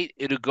hate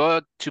to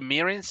go to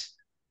meetings?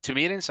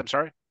 I'm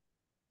sorry.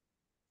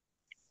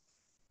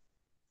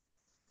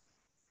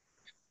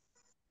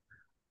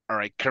 All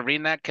right,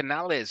 Karina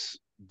Canales.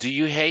 Do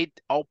you hate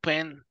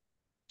open?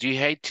 Do you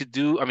hate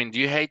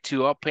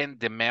to open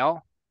the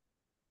mail?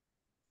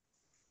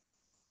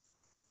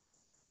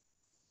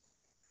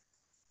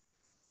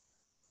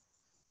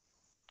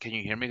 Can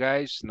you hear me,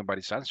 guys?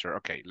 Nobody's answer.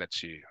 Okay, let's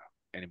see.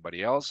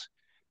 Anybody else?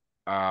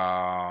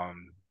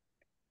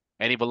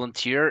 Any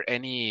volunteer?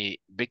 Any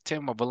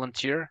victim or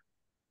volunteer?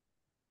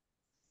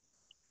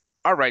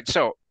 All right,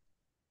 so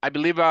I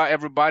believe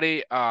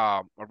everybody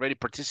already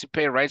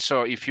participate, right?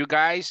 So if you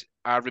guys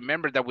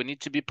remember that we need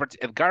to be,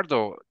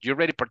 Edgardo, you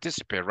already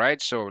participate, right?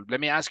 So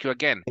let me ask you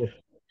again.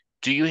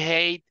 Do you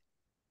hate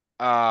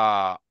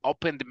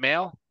open the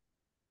mail?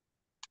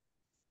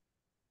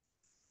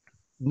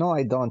 No,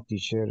 I don't,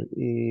 teacher.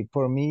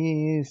 For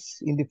me,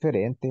 it's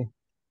indifferente.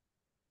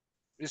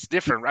 It's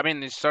different. I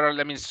mean, it's sort of,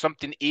 I mean,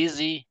 something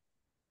easy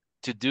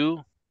to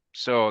do.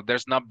 So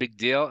there's no big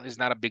deal. It's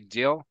not a big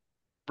deal.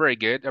 Very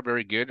good.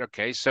 Very good.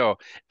 Okay. So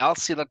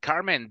Elsie La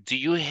Carmen, do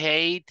you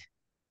hate,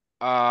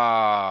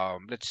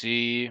 let's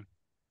see,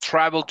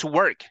 travel to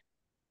work?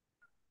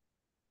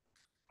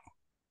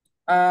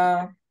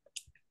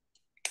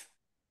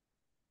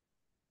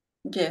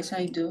 Yes,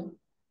 I do.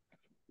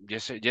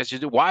 Yes, yes, you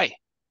do. Why?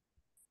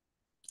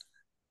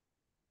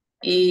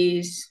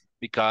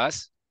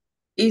 Because?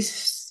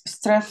 Is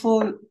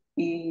stressful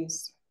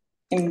is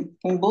in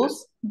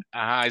bus.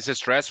 Is it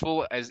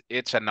stressful?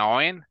 It's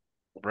annoying?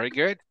 Very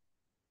good.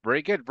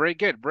 Very good. Very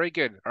good. Very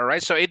good. All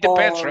right. So it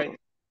depends, right?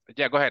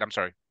 Yeah, go ahead. I'm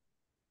sorry.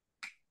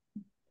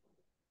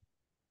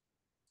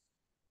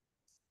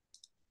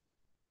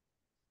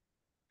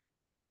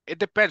 It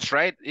depends,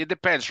 right? It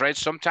depends, right?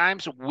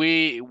 Sometimes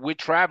we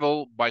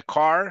travel by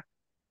car.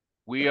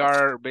 We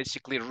are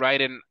basically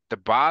riding the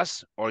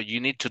bus, or you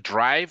need to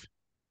drive.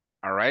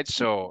 All right.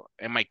 So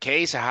in my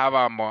case, I have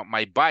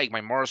my bike,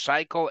 my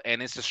motorcycle,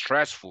 and it's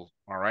stressful.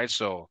 All right.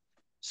 So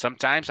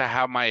sometimes I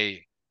have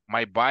my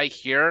bike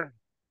here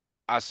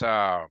as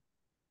a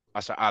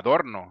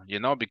adorno, you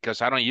know,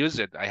 because I don't use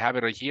it. I have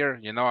it right here.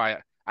 You know,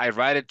 I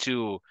ride it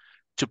to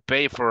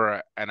pay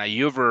for a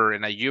Uber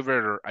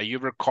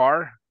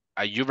car,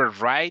 a Uber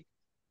ride.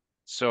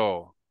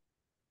 So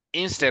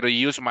instead of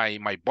use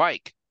my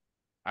bike,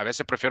 a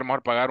veces prefiero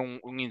mejor pagar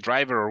un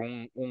in-driver or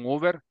un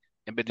Uber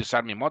en vez de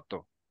usar mi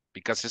moto,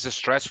 because it's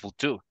stressful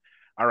too.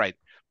 All right.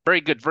 Very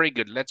good, very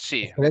good. Let's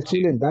see.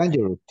 Stressful and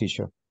dangerous,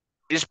 teacher.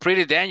 It's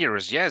pretty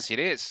dangerous. Yes, it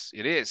is.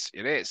 It is.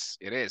 It is.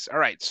 It is. All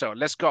right. So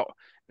let's go.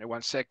 Wait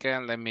 1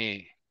 second. Let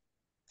me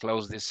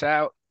close this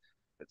out.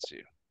 Let's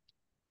see.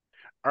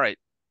 All right.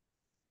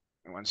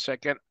 1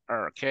 second.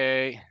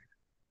 Okay.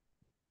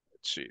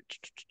 Let's see.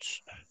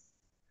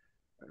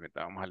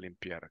 Vamos a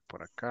limpiar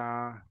por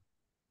acá.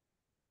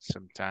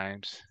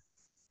 Sometimes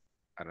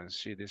I don't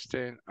see this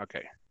thing.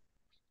 Okay.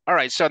 All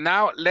right. So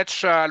now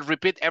let's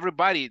repeat,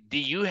 everybody. Do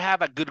you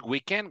have a good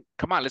weekend?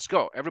 Come on, let's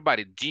go.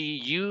 Everybody. Do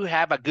you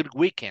have a good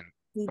weekend?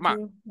 Come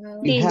on.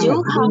 Did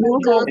you have a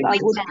good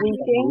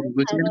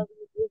weekend?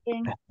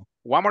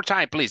 One more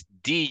time, please.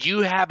 Did you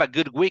have a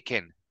good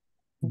weekend?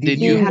 Did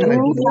you have a good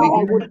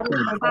weekend?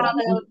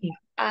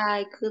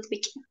 A good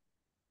weekend.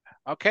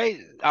 Okay.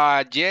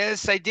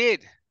 Yes, I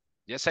did.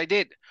 Yes, I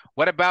did.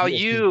 What about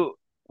you?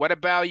 What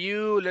about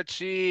you? Let's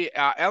see.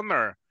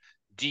 Elmer,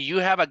 do you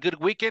have a good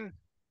weekend?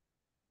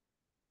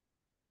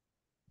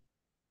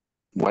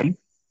 Well,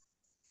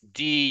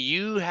 Do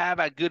you have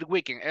a good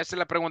weekend? Esa es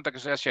la pregunta que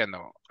estoy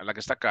haciendo. La que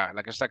está acá,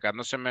 la que está acá.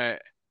 No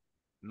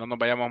nos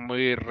vayamos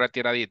muy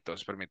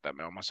retiraditos.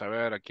 Permítame, vamos a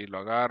ver. Aquí lo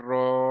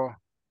agarro.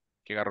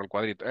 Aquí agarro el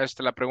cuadrito.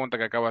 Esta es la pregunta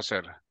que acabo de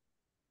hacer.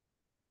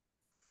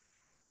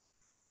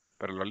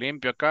 Pero lo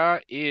limpio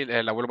acá y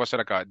la vuelvo a hacer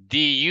acá. Do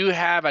you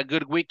have a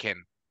good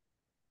weekend?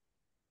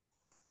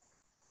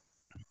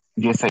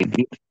 yes, I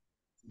did.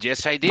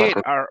 Yes, I did.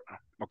 But,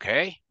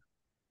 Okay.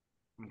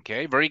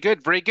 Okay, very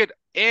good, very good.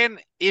 And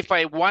if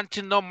I want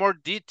to know more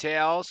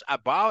details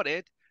about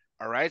it,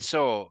 all right,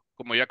 so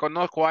como ya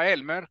conozco a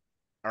Elmer,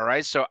 all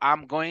right, so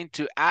I'm going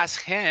to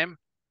ask him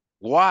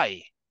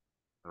why,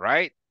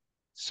 right?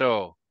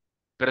 So,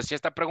 pero si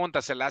esta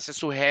pregunta se la hace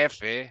su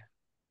jefe,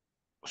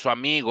 su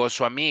amigo,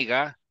 su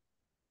amiga,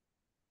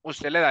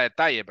 usted le da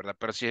detalle, ¿verdad?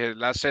 Pero si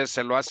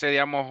se lo hace,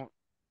 digamos,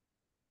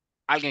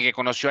 alguien que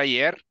conoció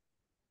ayer,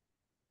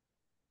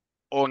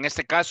 o en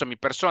este caso, mi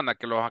persona,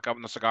 que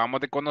nos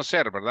acabamos de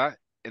conocer, ¿verdad?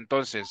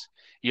 Entonces,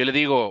 yo le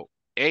digo,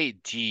 hey,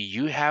 do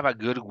you have a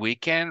good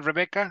weekend,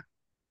 Rebecca?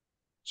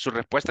 Su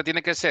respuesta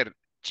tiene que ser,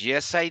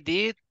 yes, I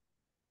did.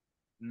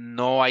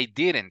 No, I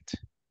didn't.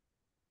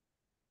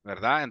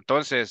 ¿Verdad?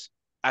 Entonces,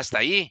 hasta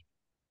ahí.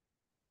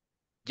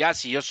 Ya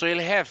si yo soy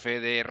el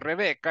jefe de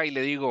Rebecca y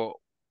le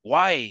digo,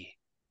 why,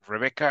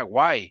 Rebecca,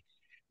 why?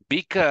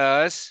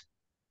 Because,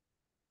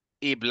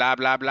 y bla,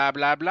 bla, bla,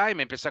 bla, bla, y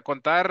me empieza a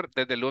contar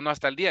desde el 1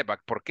 hasta el 10.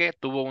 ¿Por qué?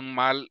 Tuvo un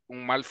mal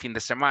fin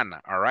de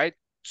semana, all right?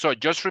 So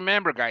just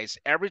remember, guys,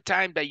 every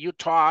time that you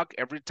talk,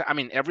 every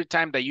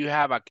time that you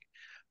have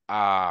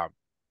a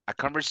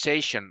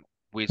conversation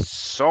with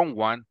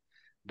someone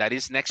that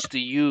is next to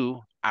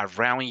you,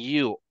 around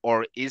you,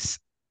 or is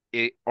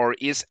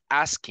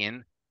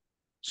asking,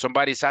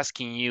 somebody's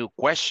asking you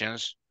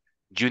questions,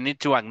 you need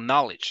to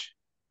acknowledge.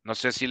 No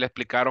sé si le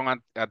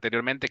explicaron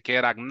anteriormente qué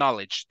era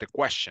acknowledge the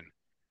question.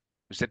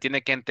 Usted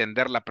tiene que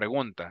entender la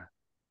pregunta.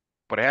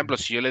 Por ejemplo,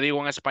 si yo le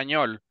digo en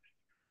español,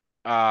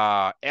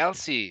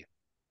 Elsie,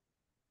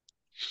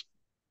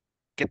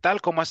 ¿Qué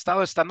tal? ¿Cómo ha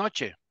estado esta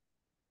noche?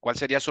 ¿Cuál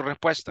sería su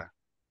respuesta?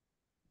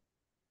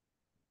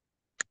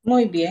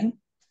 Muy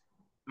bien.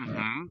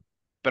 Ujú.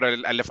 Pero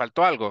le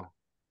faltó algo.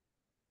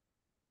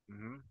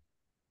 Ujú.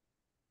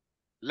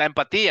 La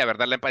empatía,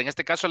 ¿verdad? En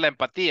este caso, la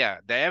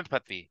empatía, the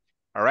empathy.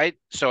 All right.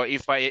 So,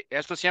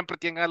 esto siempre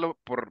téngalo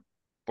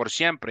por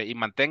siempre y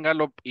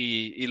manténgalo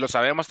y lo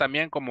sabemos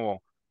también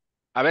como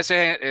a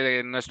veces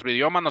en nuestro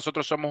idioma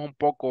nosotros somos un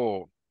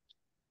poco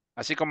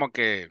así como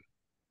que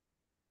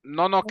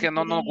no que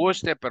no nos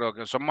guste, pero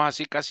que somos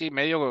así casi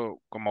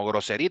medio como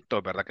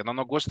groseritos, ¿verdad? Que no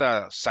nos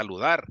gusta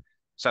saludar. O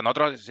sea,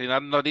 nosotros si no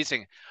nos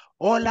dicen,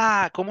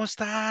 hola, ¿cómo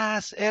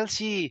estás,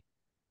 Elsie?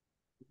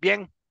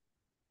 Bien.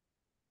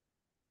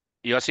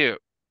 Y yo así,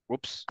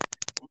 ups.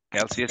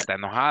 Elsie está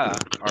enojada,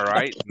 all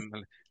right.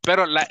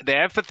 Pero the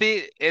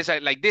empathy is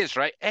like this,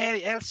 right?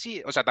 Hey,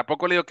 Elsie. O sea,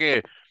 tampoco le digo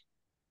que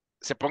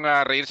se ponga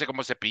a reírse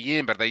como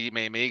cepillín, ¿verdad? Y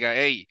me diga,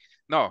 hey,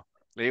 no.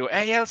 Le digo,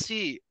 hey,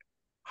 Elsie,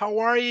 how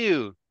are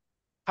you?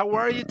 How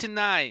are you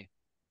tonight?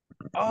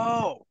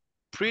 Oh,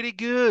 pretty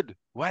good.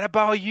 What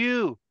about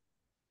you?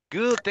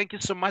 Good. Thank you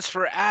so much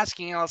for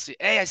asking, Elsie.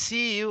 Hey, I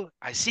see you.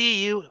 I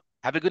see you.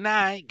 Have a good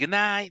night. Good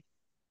night.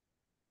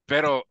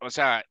 Pero, o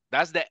sea,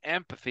 that's the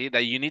empathy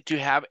that you need to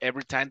have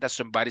every time that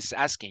somebody's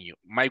asking you.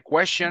 My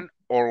question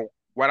or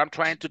what I'm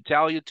trying to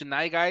tell you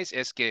tonight, guys,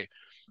 es que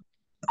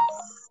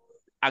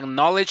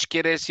acknowledge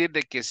quiere decir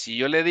de que si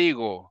yo le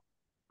digo,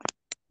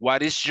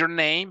 what is your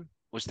name?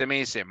 Usted me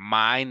dice,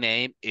 my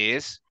name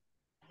is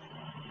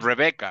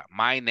Rebecca.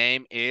 My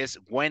name is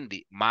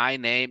Wendy. My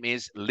name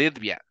is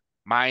Lidvia.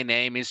 My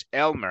name is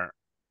Elmer.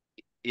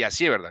 Y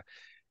así, ¿verdad?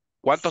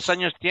 ¿Cuántos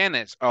años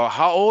tienes? Oh,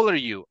 how old are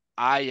you?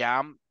 I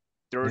am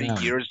 30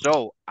 years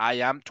old.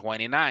 I am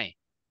 29.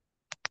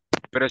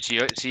 Pero si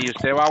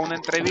usted va a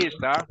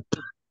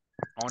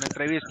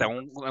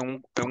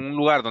un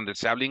lugar donde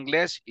se habla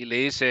inglés y le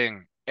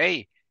dicen,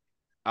 hey,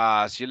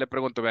 si yo le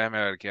pregunto, déjame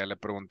ver que ya le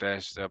pregunté a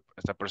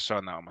esta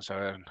persona, vamos a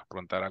ver,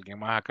 preguntar a alguien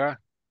más acá.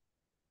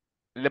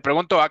 Le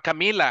pregunto a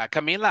Camila,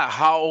 Camila,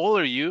 how old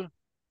are you?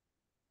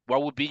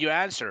 What would be your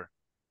answer?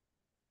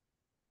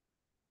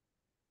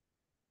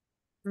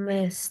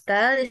 Me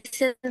está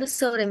diciendo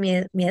sobre mi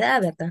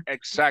edad, ¿verdad?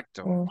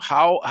 Exacto. Oh,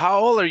 How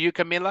old are you,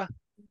 Camila?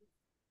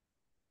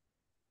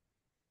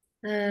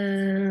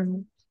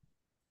 um,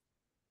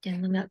 ya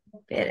no me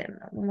esperen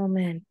un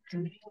momento,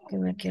 que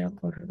me quiero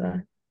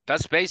acordar.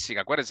 That's basic,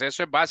 acuérdense,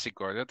 eso es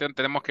básico.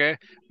 Tenemos que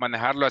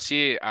manejarlo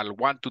así al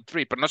 1, 2,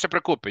 3, pero no se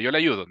preocupe, yo le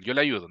ayudo,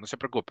 no se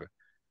preocupe.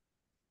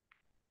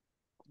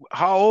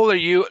 How old are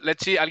you?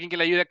 Let's see, alguien que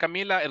le ayude a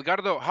Camila.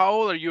 Edgardo, how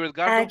old are you,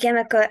 Edgardo?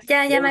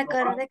 Ya me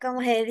acordé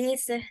cómo se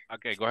dice.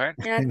 Okay, go ahead.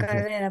 Ya me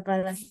acordé de la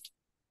palabra.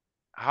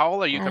 How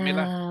old are you,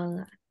 Camila?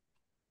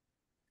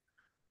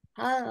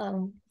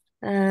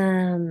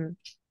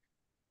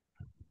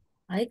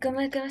 Ay,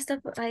 ¿cómo es que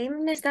ahí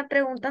me está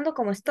preguntando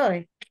cómo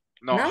estoy,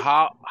 No, ¿no?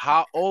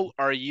 how old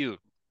are you?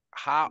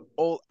 How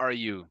old are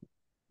you?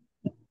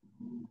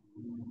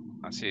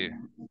 Así.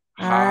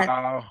 Ah,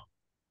 How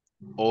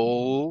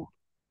old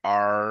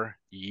are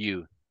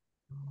you?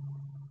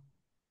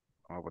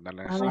 Vamos a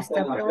ponerle me eso.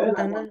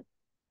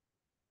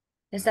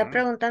 está Ujú.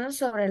 preguntando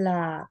sobre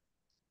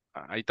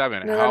Ahí está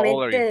bien. How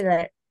old are you?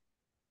 nuevamente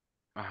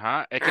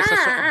Ajá, es que esas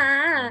son.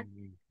 ah,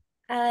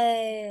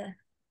 I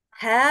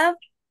have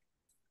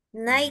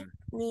Ujú,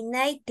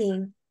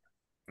 19.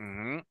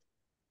 ujú.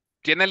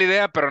 Tiene la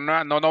idea, pero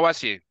no va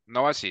así.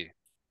 No va así.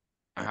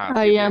 Ajá,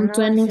 I tiene. am No,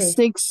 así.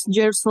 26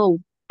 years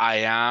old.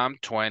 I am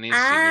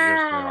 26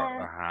 years old. Ah,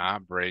 Ajá,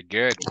 very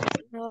good.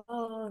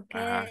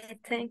 Ajá, okay,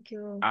 thank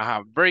you.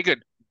 ajá, very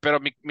good. Pero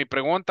mi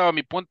pregunta o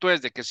mi punto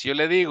es de que si yo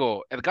le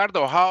digo,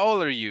 Edgardo, how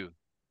old are you?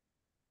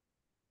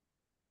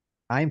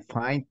 I'm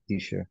fine,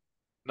 teacher.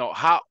 No,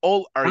 how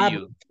old are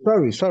you?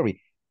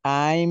 Sorry.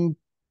 I'm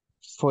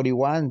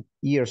 41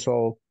 years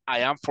old. I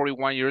am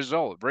 41 years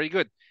old. Very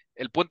good.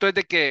 El punto es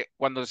de que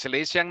cuando se le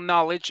dice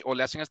acknowledge o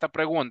le hacen esta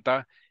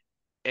pregunta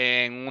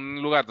en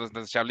un lugar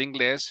donde se habla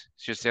inglés,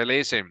 si usted le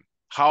dice,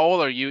 how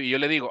old are you? Y yo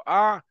le digo,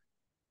 I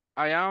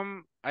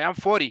am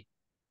 40.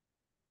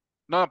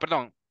 No,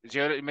 perdón. Si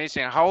me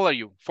dicen, how old are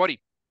you?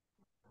 40.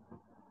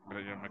 Pero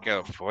yo me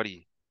quedo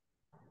 40.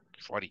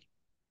 40.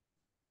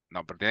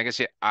 No, pero tiene que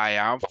decir, I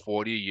am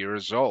 40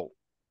 years old.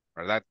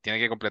 ¿Verdad? Tiene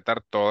que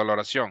completar toda la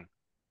oración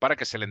para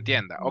que se le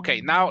entienda.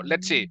 Okay, now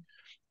let's see.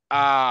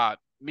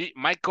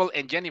 Michael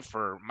and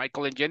Jennifer.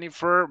 Michael and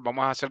Jennifer,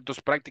 vamos a hacer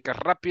dos prácticas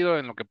rápido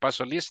en lo que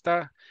paso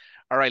lista.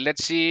 All right,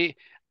 let's see.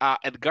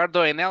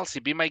 Edgardo and Elsie,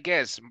 be my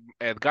guest.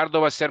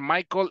 Edgardo va a ser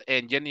Michael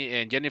and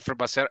Jennifer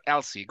va a ser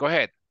Elsie. Go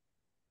ahead.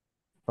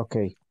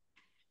 Okay.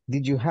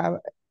 Did you have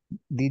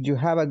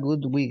a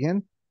good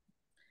weekend?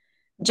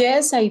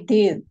 Yes, I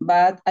did,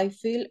 but I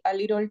feel a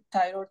little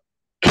tired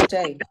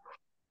today.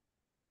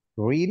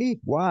 Really?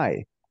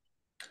 Why?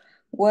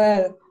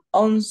 Well,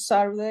 on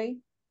Saturday,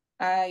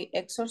 I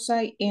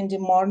exercise in the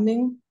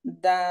morning,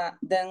 then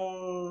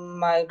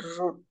my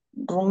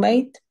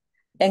roommate,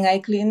 and I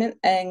clean it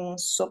and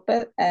soap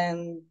it,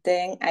 and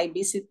then I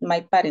visit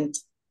my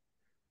parents.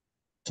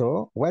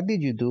 So, what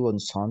did you do on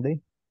Sunday?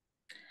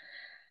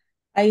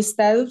 I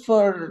studied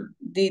for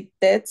the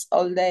test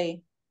all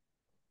day.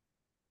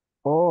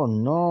 Oh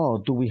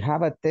no, do we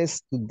have a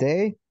test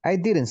today? I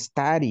didn't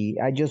study.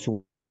 I just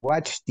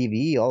watched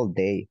TV all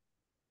day.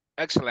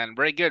 Excellent.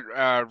 Very good.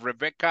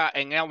 Rebecca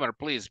and Elmer,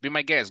 please be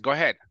my guest. Go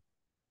ahead.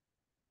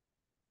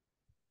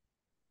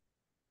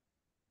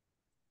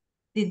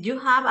 Did you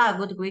have a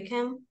good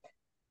weekend?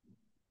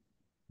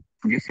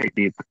 Yes, I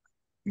did,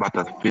 but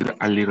I feel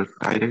a little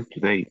tired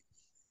today.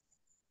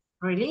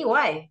 Really?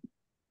 Why?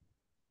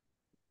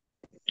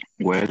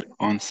 Well,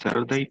 on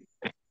Saturday,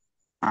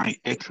 I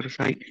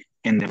exercise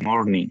in the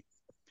morning,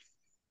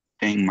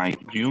 then my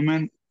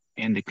room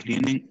in the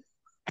cleaning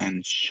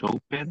and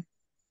shopped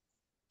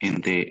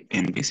and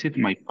visit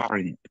my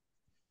parents.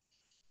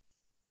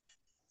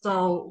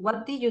 So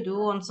what did you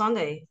do on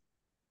Sunday?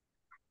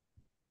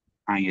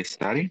 I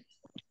study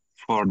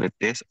for the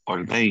test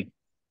all day.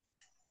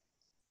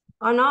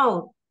 Oh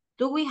no,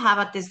 do we have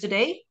a test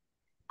today?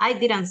 I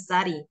didn't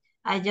study.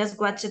 I just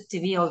watched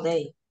TV all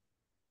day.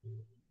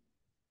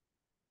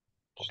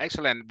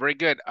 Excellent. Very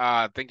good.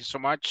 Thank you so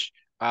much.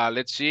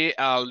 Let's see.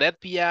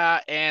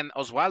 Letia and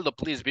Osvaldo,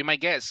 please be my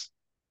guest.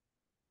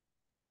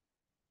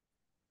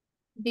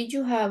 Did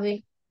you have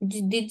it?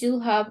 Did you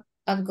have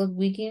a good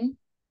weekend?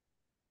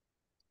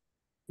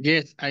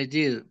 Yes, I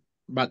did,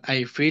 but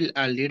I feel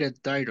a little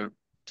tired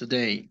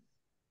today.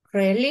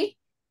 Really?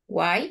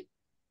 Why?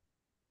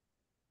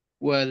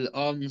 Well,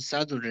 on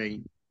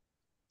Saturday,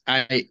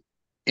 I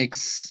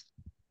exercise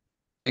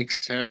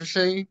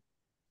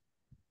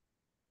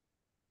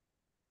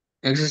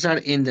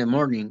exercise in the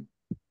morning.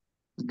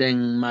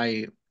 Then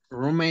my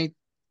roommate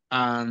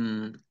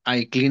and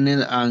I cleaned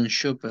and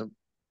shopped.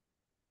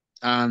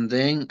 And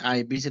then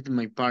I visited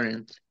my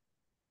parents.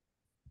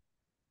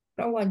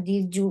 So what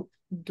did you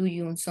do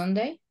on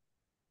Sunday?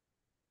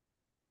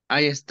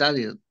 I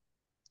studied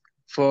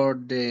for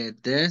the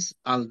test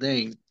all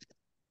day.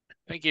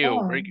 Thank you.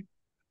 Oh,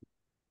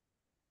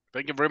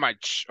 Thank you very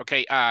much.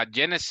 Okay.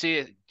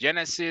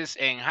 Genesis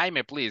and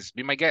Jaime, please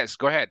be my guest.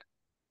 Go ahead.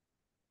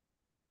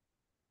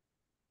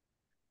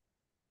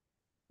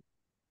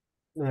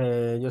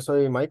 Yo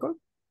soy Michael.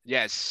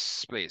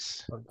 Yes,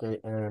 please. Okay.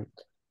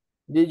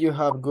 Did you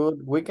have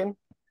good weekend?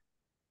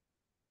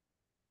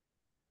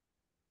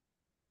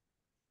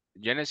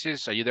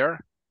 Genesis, are you there?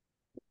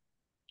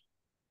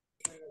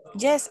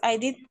 Yes, I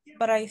did,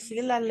 but I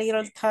feel a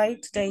little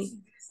tired today.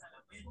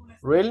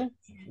 Really?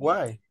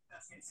 Why?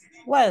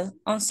 Well,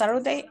 on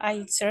Saturday, I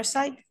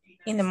exercised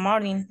in the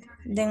morning.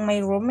 Then my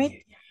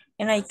roommate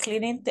and I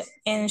cleaned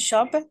and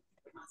shop,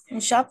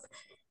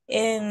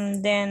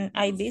 and then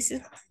I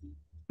visit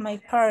my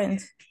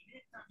parents.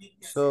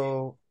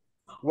 So,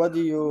 what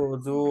do you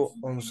do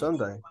on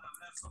Sunday?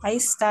 I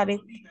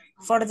studied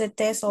for the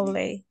test all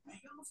day.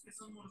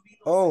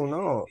 Oh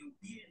no,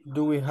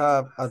 do we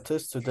have a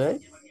test today?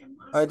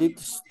 I did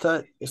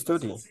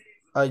study.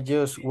 I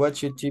just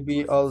watched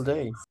TV all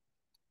day.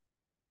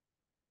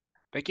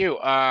 Thank you.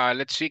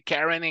 Let's see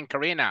Karen and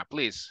Karina,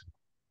 please.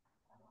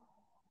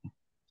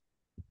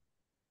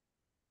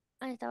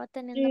 Estaba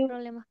teniendo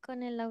problemas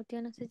con el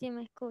audio, no sé si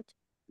me escucha.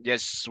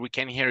 Yes, we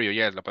can hear you.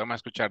 Yes, lo podemos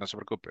escuchar, no se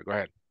preocupe. Go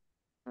ahead.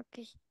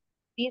 Okay.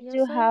 Did Yo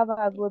you soy. have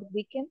a good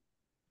weekend?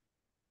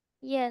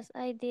 Yes,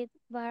 I did,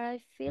 but I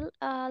feel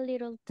a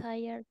little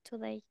tired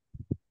today.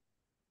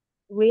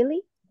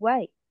 Really?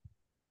 Why?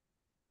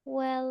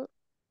 Well,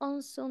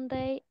 on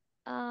Sunday,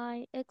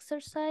 I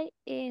exercise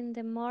in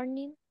the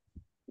morning,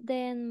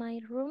 then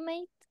my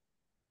roommate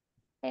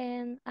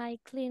and I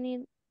clean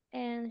it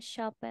and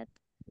shop it,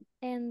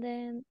 and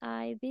then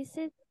I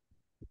visit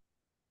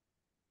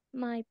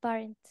my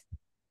parents.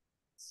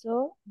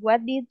 So,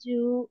 what did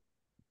you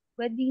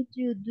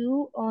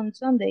do on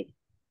Sunday?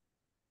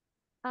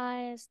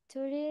 I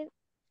studied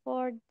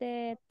for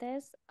the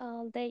test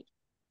all day.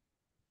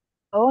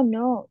 Oh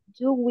no,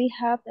 do we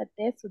have a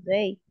test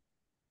today?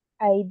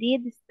 I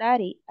did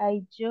study.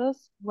 I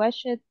just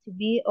watched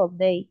TV all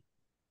day.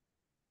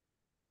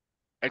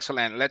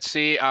 Excellent. Let's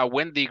see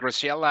Wendy,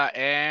 Graciela,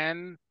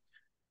 and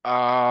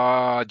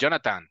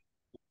Jonathan.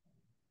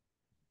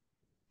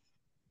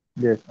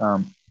 Yes,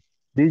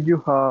 did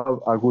you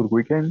have a good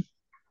weekend?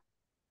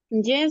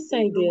 Yes,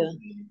 I did.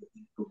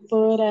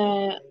 But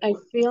I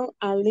feel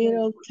a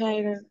little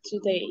tired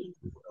today.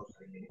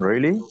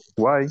 Really?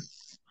 Why?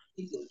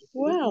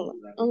 Well,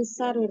 on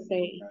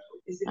Saturday,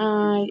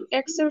 I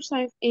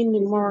exercise in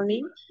the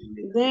morning,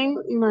 then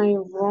my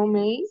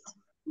roommate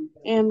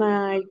and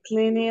I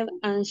cleaned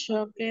and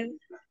shopped,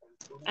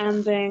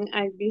 and then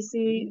I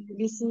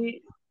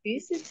visited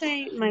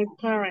my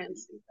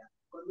parents.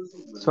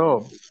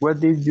 So, what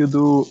did you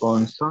do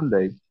on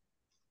Sunday?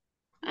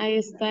 I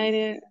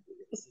studied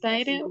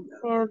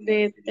for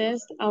the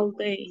test all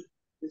day.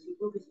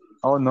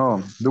 Oh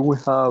no, do we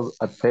have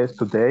a test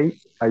today?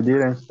 I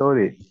didn't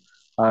study.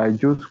 I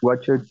just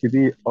watched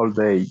TV all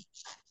day.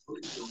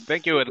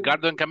 Thank you.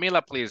 Edgardo and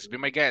Camila, please be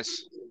my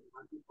guest.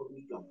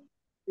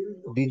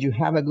 Did you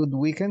have a good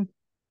weekend?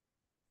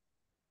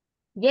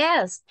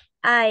 yes,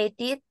 I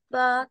did,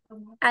 but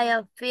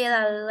I feel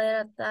a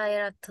little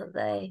tired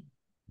today.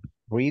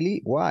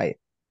 Really? Why?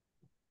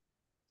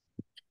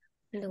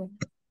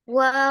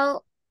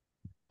 Well,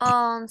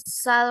 on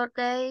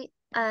Saturday,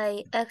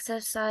 I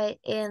exercise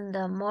in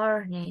the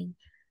morning.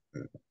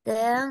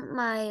 Then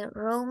my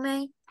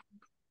roommate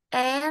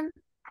and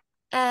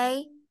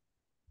I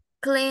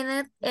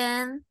cleaned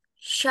and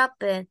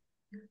shopped, and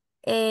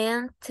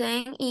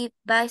then I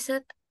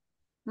visited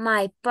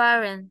my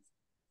parents.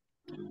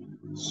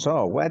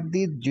 So, what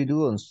did you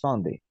do on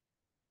Sunday?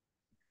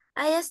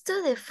 I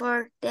studied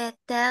for the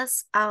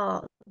test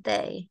all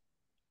day.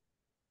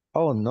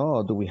 Oh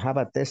no, do we have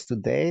a test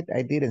today?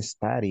 I didn't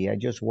study. I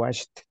just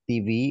watched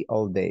TV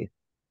all day.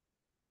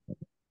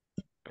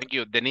 Thank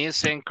you.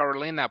 Denise and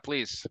Carolina,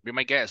 please be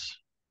my guest.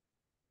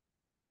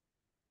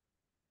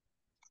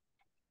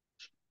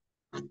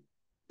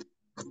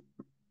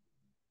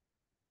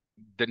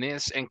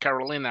 Denise and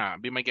Carolina,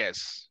 be my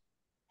guest.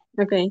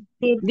 Okay.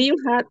 Do you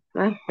have,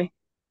 okay.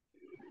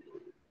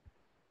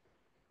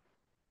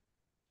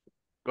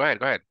 Go ahead,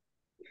 go ahead.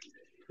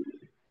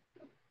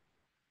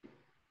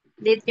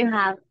 Did you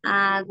have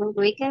a good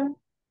weekend?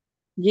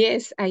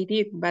 Yes, I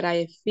did, but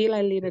I feel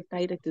a little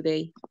tired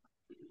today.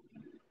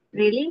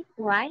 Really?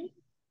 Why?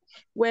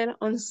 Well,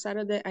 on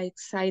Saturday, I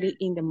excited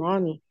in the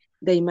morning.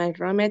 They my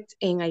roommate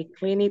and I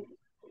cleaned it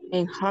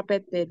and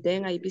hoped that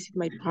then I visit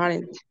my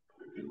parents.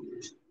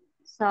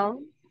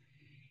 So,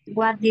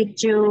 what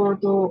did you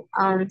do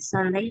on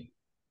Sunday?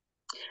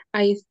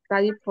 I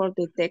studied for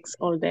the text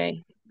all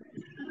day.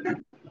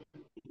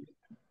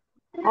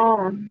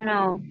 Oh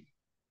no.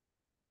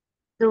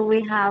 Do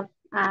we have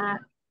a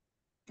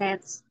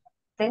test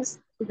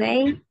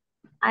today?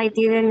 I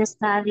didn't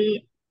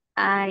study.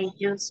 I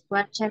just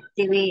watched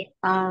TV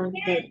all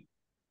day.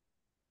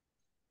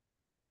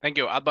 Thank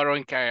you. Alvaro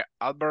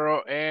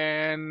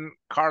and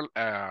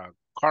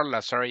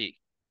Carla, sorry.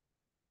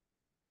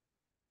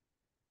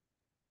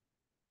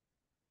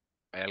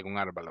 ¿Hay algún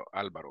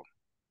Álvaro?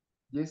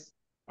 Yes.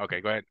 Okay,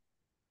 go ahead.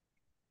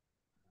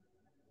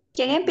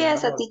 ¿Quién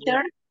empieza,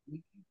 teacher?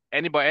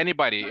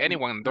 Anybody,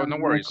 anyone, no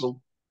worries.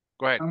 Michael.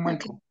 Go ahead. I'm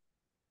Michael.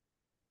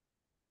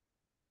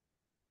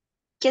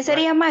 ¿Quién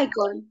sería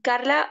Michael?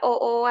 ¿Carla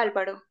o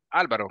Álvaro?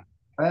 Álvaro.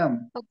 I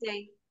am.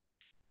 Okay.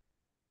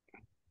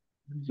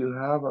 Did you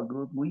have a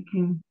good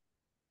weekend?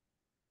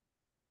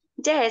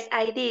 Yes,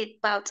 I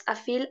did, but I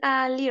feel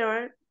a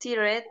little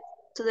tired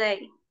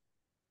today.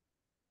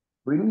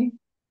 Really?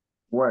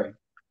 Why?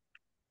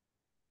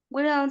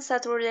 Well, on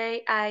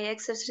Saturday, I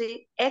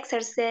exercise,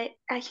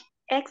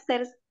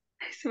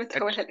 se me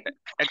trabó la lengua.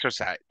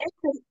 Exercise.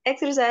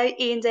 Exercise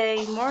in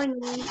the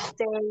morning,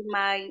 then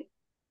my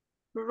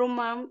room,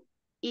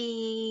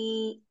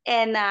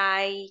 and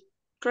I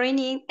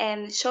cleaning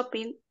and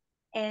shopping,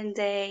 and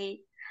I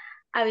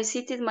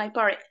visited my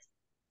parents.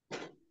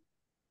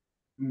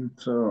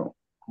 So,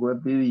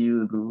 what did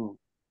you do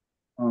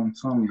on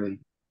Sunday?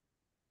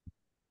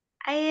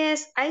 I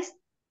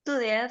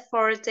studied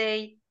for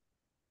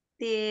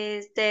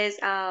this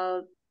test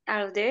all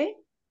day.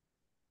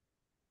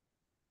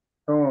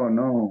 Oh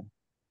no.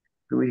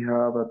 Do we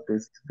have a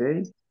test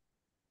today?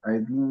 I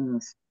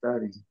didn't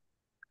study.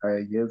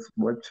 I just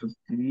watched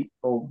TV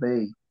all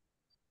day.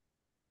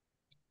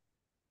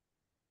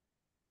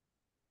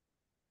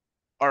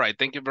 All right,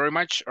 thank you very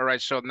much. All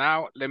right, so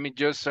now let me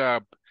just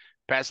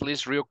pass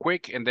this real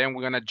quick, and then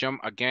we're gonna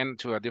jump again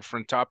to a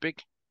different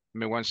topic.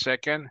 Give me 1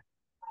 second.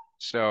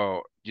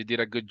 So you did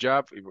a good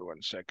job. Give me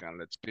 1 second.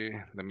 Let's see.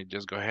 Let me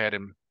just go ahead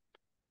and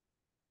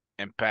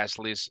pass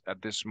this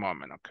at this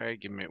moment. Okay,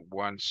 give me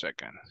 1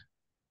 second.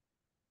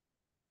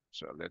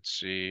 So let's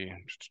see.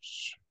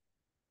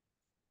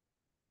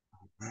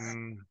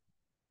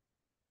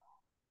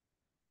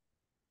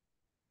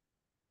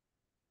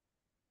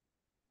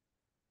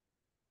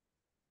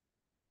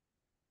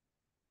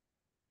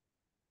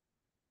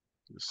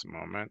 Just a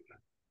moment.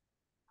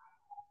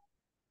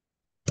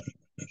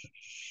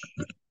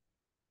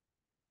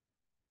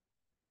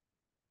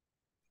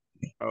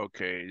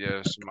 Okay,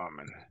 just a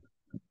moment.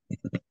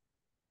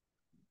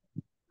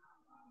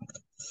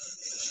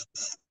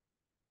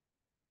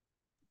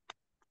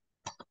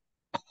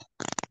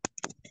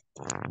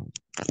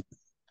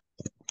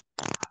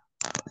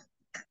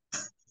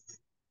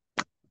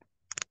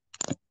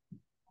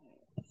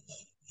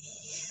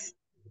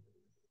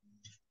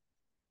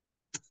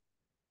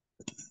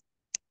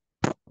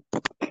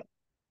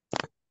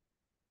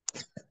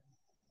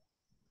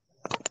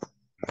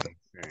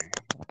 Okay.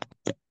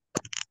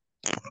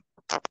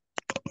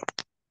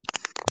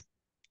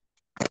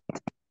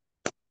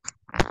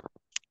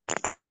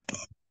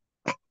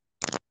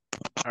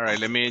 All right,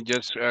 let me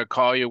just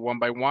call you one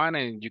by one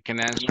and you can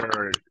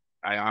answer.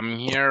 I'm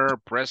here,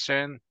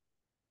 present,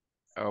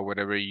 or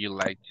whatever you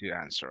like to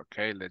answer.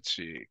 Okay, let's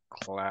see.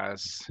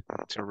 Class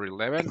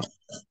 211.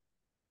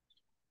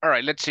 All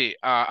right, let's see.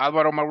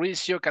 Álvaro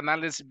Mauricio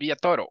Canales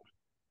Villatoro.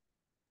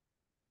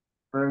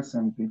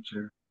 Present,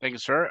 teacher. Thank you,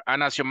 sir.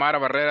 Ana Xiomara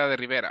Barrera de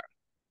Rivera.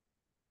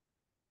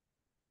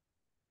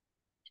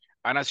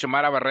 Ana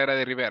Xiomara Barrera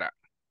de Rivera.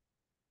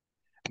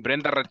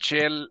 Brenda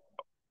Rachel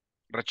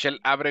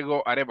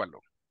Ábrego Arevalo.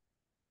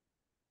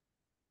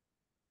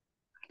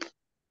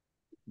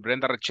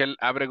 Brenda Rachel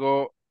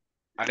Ábrego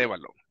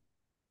Arevalo.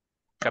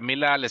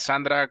 Camila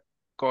Alessandra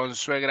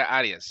Consuegra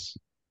Arias.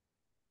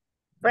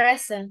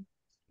 Present.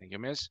 Thank you,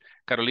 Miss.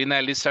 Carolina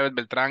Elizabeth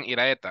Beltrán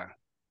Iraeta.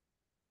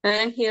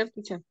 I'm here,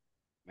 teacher.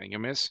 Thank you,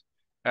 Miss.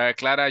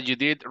 Clara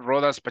Judith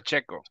Rodas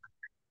Pacheco.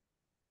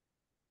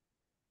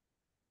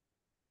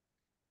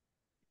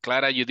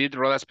 Clara Judith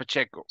Rodas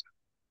Pacheco.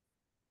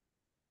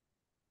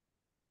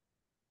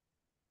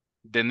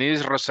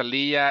 Denise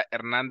Rosalía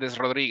Hernández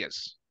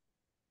Rodríguez.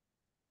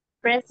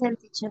 Present,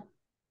 teacher.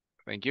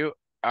 Thank you.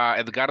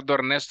 Edgardo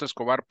Ernesto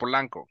Escobar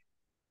Polanco.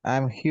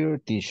 I'm here,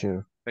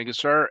 teacher. Thank you,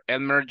 sir.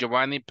 Elmer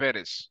Giovanni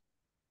Pérez.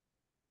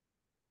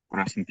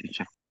 Present,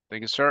 teacher.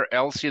 Thank you, sir.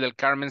 Elsie del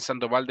Carmen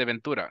Sandoval de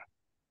Ventura.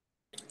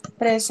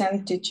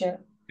 Present, teacher.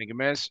 Thank you,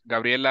 Miss.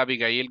 Gabriela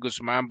Abigail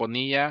Guzmán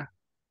Bonilla.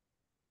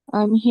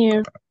 I'm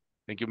here.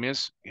 Thank you,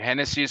 Miss.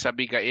 Genesis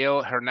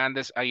Abigail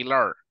Hernández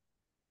Aguilar.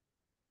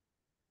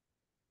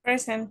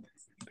 Present.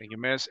 Thank you,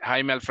 Miss.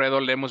 Jaime Alfredo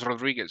Lemos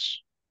Rodríguez.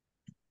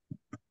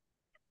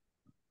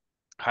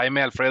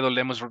 Jaime Alfredo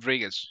Lemos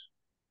Rodríguez.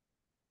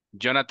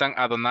 Jonathan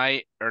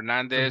Adonai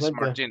Hernández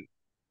Presente. Martín.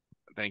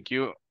 Thank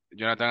you.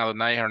 Jonathan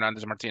Adonai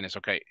Hernández Martínez.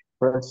 Okay.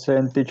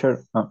 Present,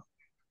 teacher.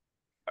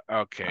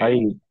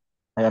 Okay.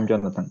 I am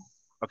Jonathan.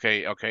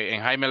 Okay.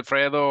 And Jaime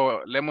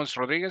Alfredo Lemos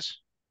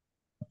Rodríguez.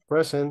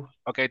 Present.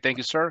 Okay, thank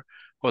you, sir.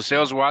 Jose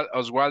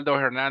Oswaldo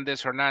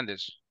Hernández.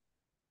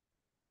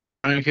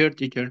 I'm here,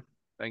 teacher.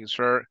 Thank you,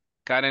 sir.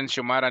 Karen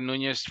Xiomara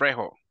Núñez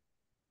Trejo.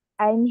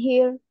 I'm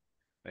here.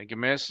 Thank you,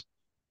 Miss.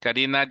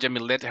 Karina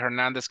Jamilet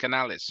Hernández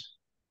Canales.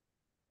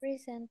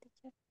 Present,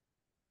 teacher.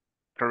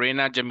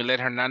 Karina Jamilet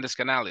Hernández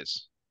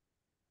Canales.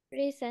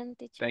 Present,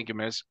 teacher. Thank you,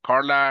 Miss.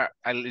 Carla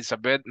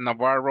Elizabeth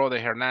Navarro de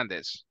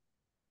Hernández.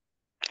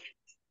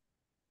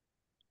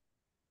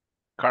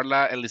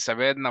 Carla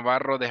Elizabeth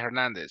Navarro de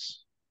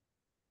Hernández.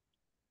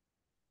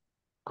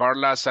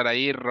 Carla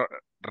Saraí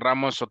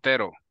Ramos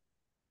Sotero.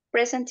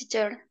 Present,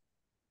 teacher.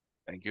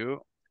 Thank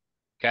you.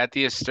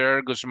 Katy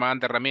Esther Guzmán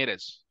de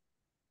Ramírez.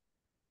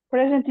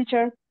 Present,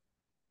 teacher.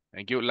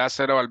 Thank you.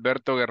 Lázaro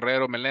Alberto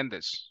Guerrero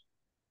Meléndez.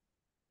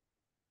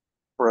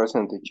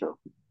 Present, teacher.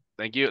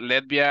 Thank you.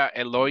 Ledvia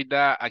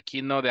Eloida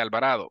Aquino de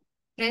Alvarado.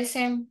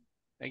 Present.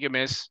 Thank you,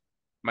 Miss.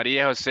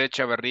 María José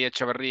Chavarría.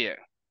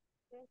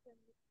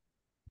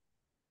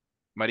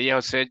 María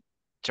José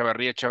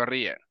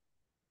Chavarría.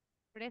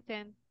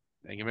 Present.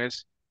 Thank you,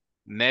 Miss.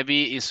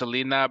 Nevi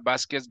Isolina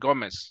Vázquez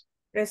Gómez.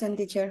 Present,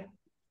 teacher.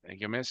 Thank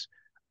you, Miss.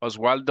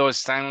 Oswaldo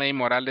Stanley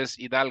Morales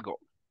Hidalgo.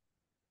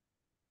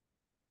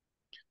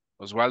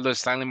 Oswaldo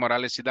Stanley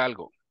Morales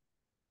Hidalgo.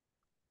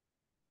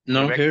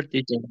 No Rebecca. here,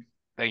 teacher.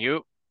 Thank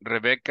you.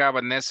 Rebecca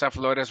Vanessa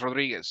Flores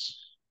Rodríguez.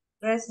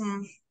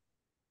 Present.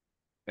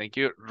 Thank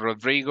you.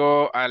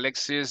 Rodrigo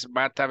Alexis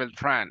Mata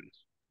Beltrán.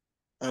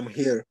 I'm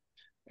here.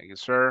 Thank you,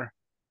 sir.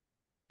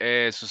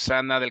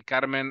 Susana del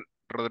Carmen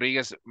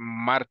Rodríguez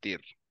Mártir.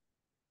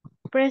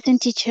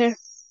 Present, teacher.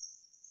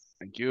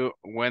 Thank you.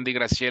 Wendy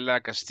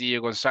Graciela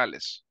Castillo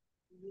González.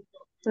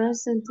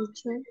 Present,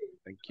 teacher.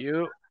 Thank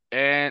you.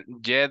 And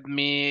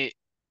Jedmi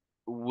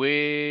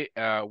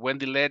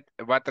Wendylet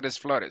Batres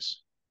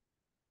Flores.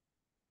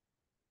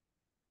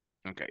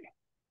 Ok.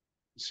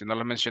 Si no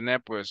lo mencioné,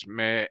 pues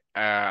me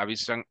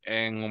avisan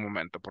en un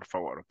momento, por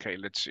favor. Okay,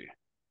 let's see.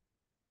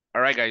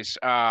 All right, guys.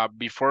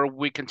 Before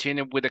we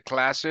continue with the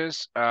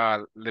classes,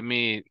 let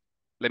me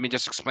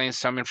just explain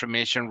some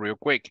information real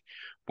quick.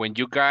 When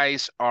you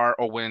guys are,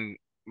 or when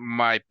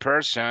my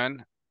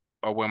person,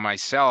 or when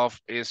myself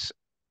is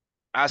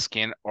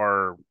asking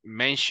or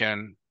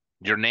mention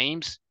your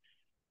names,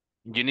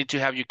 you need to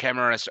have your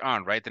cameras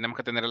on, right? Tenemos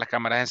que tener las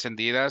cámaras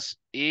encendidas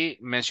y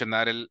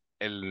mencionar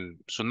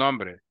su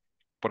nombre.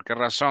 ¿Por qué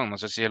razón? No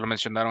sé si lo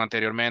mencionaron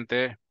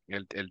anteriormente,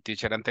 el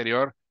teacher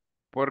anterior,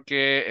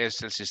 porque el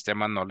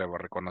sistema no le va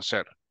a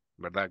reconocer,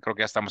 ¿verdad? Creo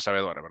que ya estamos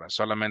sabedores, ¿verdad?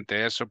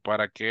 Solamente eso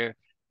para que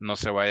no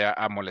se vaya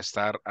a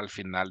molestar al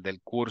final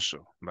del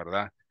curso,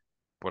 ¿verdad?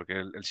 Porque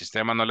el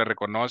sistema no le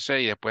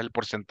reconoce y después el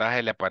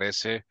porcentaje le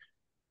aparece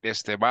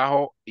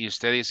bajo y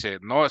usted dice,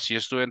 no, si yo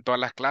estuve en todas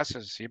las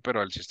clases, sí,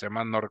 pero el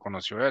sistema no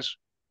reconoció eso.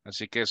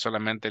 Así que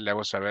solamente le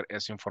hago saber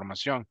esa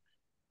información.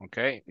 Ok,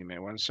 dime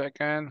one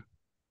second.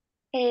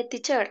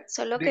 Teacher,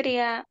 solo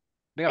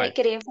Dígame.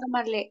 quería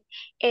informarle.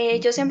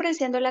 Yo siempre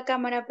enciendo la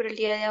cámara, pero el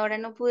día de ahora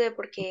no pude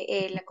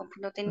porque la compu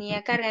no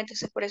tenía carga,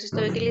 entonces por eso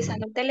estoy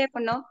utilizando el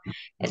teléfono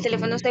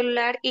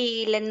celular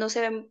y no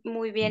se ve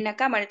muy bien la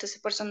cámara,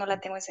 entonces por eso no la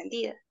tengo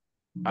encendida.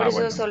 Por eso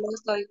Bueno. solo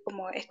estoy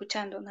como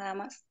escuchando nada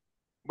más.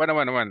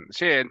 Bueno.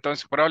 Sí,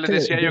 entonces, por ahora les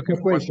decía yo que...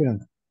 Question.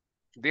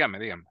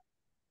 Dígame.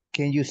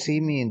 Can you see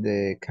me in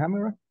the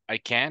camera? I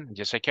can.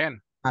 Yes, I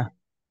can.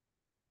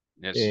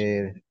 Yes.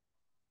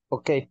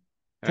 Okay.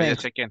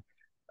 Yes, I can.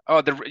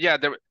 Oh,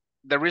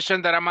 the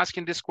reason that I'm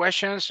asking these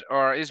questions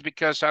is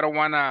because I don't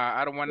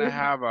wanna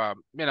have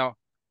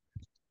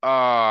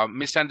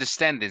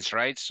misunderstandings,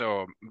 right?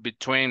 So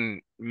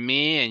between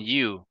me and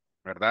you,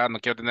 ¿verdad? No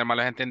quiero tener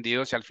malos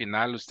entendidos y al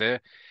final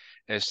usted,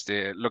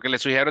 lo que le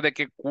sugiero es de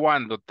que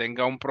cuando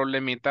tenga un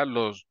problemita,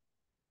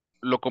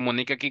 lo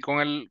comunique aquí con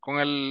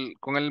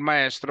el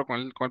maestro, con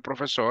el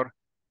profesor,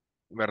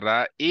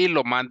 ¿verdad? Y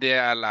lo mande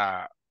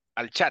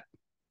al chat,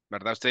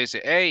 ¿verdad? Usted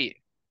dice, hey,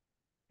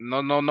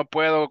 no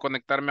puedo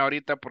conectarme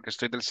ahorita porque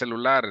estoy del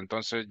celular,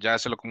 entonces ya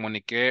se lo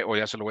comuniqué o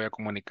ya se lo voy a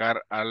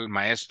comunicar al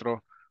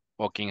maestro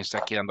o quien está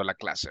aquí dando la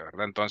clase,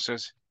 ¿verdad?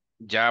 Entonces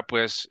ya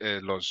pues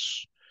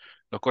los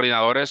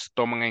coordinadores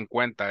toman en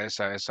cuenta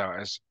esa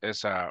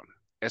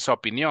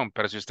opinión,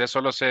 pero si usted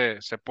solo se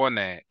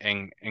pone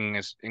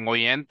en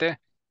oyente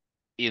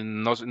y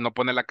no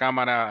pone la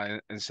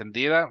cámara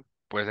encendida,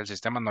 pues el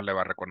sistema no le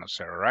va a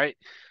reconocer, right?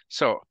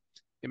 So,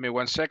 give me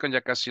one second,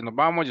 ya casi nos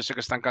vamos, yo sé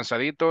que están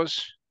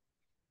cansaditos.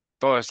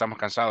 Todos estamos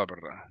cansados,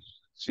 ¿verdad?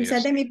 Sí,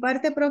 Quizás de mi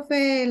parte,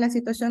 profe, la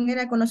situación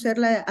era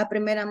conocerla a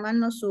primera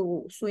mano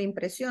su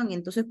impresión y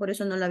entonces por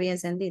eso no la había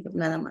encendido,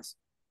 nada más.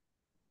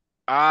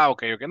 Ah,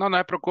 ok, ok. No, no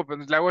se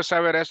preocupen. Le hago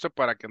saber esto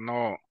para que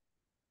no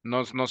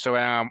se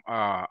vayan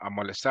a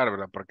molestar,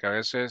 ¿verdad? Porque a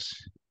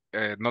veces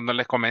no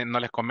les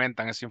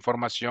comentan esa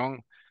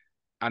información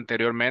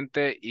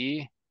anteriormente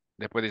y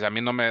después dice, a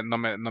mí no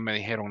me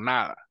dijeron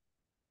nada.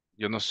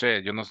 Yo no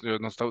sé,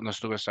 no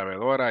estuve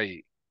sabedora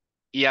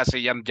y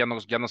así ya no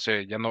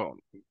sé,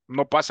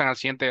 no pasan al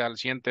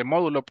siguiente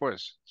módulo,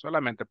 pues,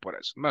 solamente por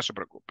eso. No se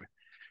preocupe.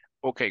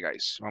 Ok,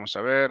 guys, vamos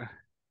a ver.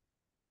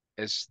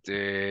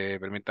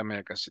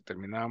 Permítame, casi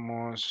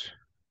terminamos.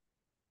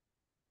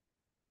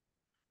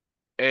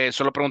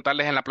 Solo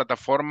preguntarles en la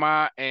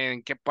plataforma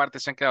en qué parte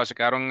se han quedado. ¿Se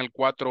quedaron en el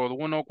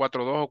 4.1,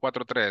 4.2 o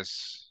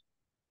 4.3?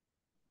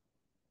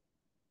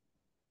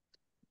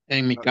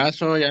 En mi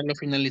caso ya lo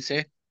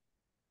finalicé.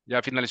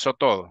 Ya finalizó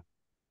todo.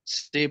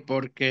 Sí,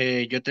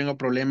 porque yo tengo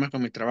problemas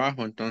con mi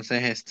trabajo,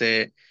 entonces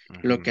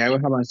lo que Ujú. hago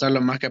es avanzar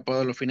lo más que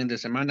puedo los fines de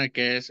semana,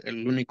 que es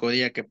el único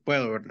día que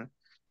puedo, ¿verdad?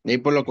 Y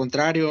por lo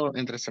contrario,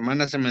 entre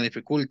semanas se me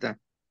dificulta.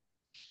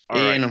 All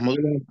right.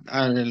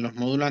 En los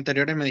módulos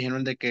anteriores me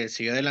dijeron de que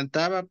si yo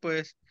adelantaba,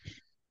 pues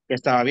que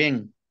estaba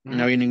bien, no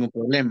Ujú. había ningún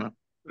problema.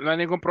 No hay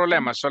ningún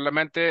problema,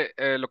 solamente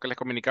lo que les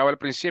comunicaba al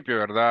principio,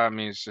 ¿verdad?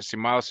 Mis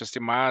estimados,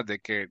 estimadas, de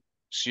que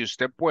si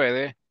usted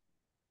puede,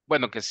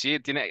 bueno, que sí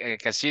tiene,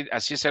 que así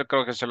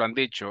creo que se lo han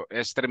dicho,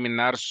 es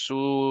terminar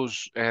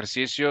sus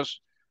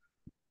ejercicios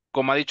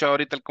como ha dicho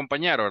ahorita el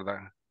compañero,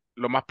 ¿verdad?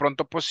 Lo más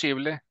pronto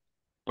posible,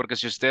 porque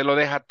si usted lo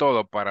deja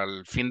todo para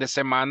el fin de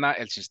semana,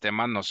 el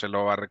sistema no se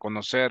lo va a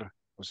reconocer.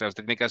 O sea,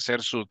 usted tiene que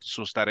hacer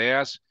sus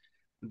tareas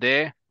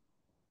de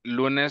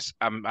lunes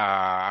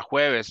a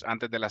jueves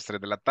antes de las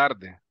 3 de la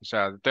tarde. O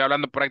sea, estoy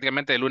hablando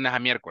prácticamente de lunes a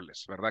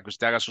miércoles, ¿verdad? Que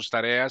usted haga sus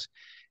tareas.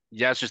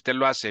 Ya si usted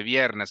lo hace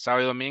viernes,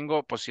 sábado y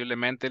domingo,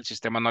 posiblemente el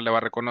sistema no le va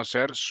a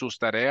reconocer sus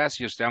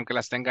tareas y usted, aunque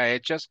las tenga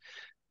hechas,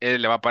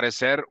 le va a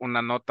aparecer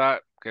una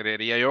nota,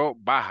 creería yo,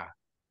 baja,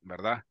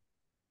 ¿verdad?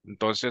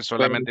 Entonces, Pues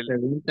solamente...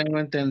 según tengo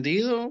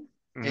entendido,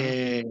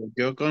 Ujú.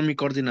 yo con mi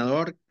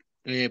coordinador,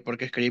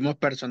 porque escribimos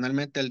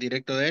personalmente el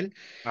directo de él,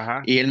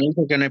 Ajá. y él me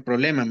dijo que no hay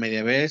problema,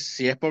 media vez,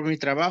 si es por mi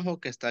trabajo,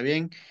 que está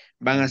bien,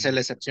 van a hacer Ujú.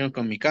 la excepción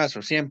con mi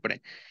caso,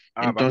 siempre.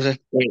 Ah, va. Entonces,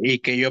 y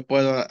que yo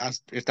puedo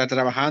estar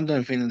trabajando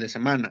en fines de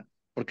semana,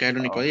 porque es el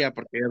único Oh, día,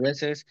 porque a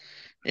veces,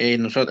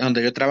 nosotros,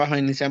 donde yo trabajo,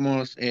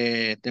 iniciamos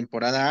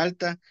temporada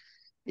alta,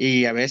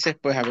 y a veces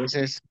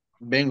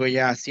vengo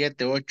ya a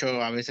 7,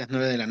 8, a veces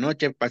 9 de la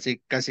noche,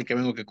 casi que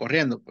vengo que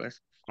corriendo,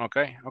 pues. ok,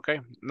 ok.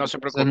 No se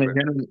Entonces me preocupe.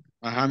 dijeron,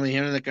 ajá, me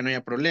dijeron de que no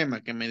había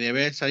problema, que me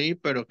debes ahí,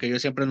 pero que yo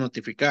siempre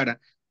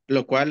notificara,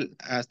 lo cual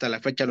hasta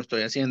la fecha lo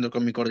estoy haciendo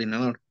con mi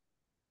coordinador.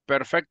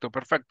 Perfecto,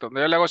 perfecto.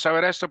 Yo le hago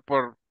saber esto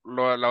por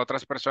las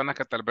otras personas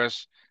que tal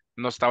vez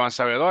no estaban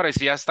sabedores.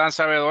 Si ya están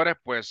sabedores,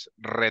 pues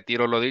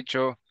retiro lo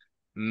dicho.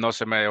 No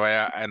se me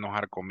vaya a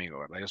enojar conmigo,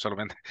 ¿verdad? Yo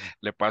solamente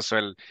le paso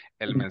el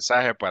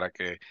mensaje para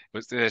que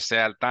usted esté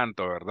al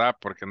tanto, ¿verdad?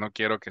 Porque no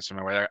quiero que se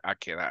me vaya a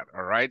quedar.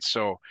 All right.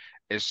 So,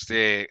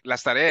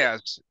 las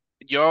tareas.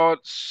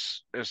 Yo,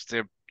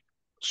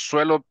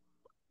 suelo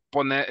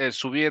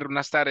subir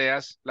unas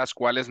tareas, las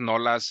cuales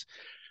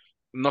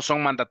no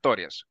son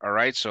mandatorias, all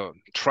right? So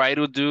try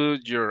to do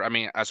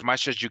as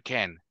much as you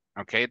can,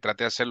 okay?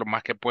 Trate de hacer lo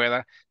más que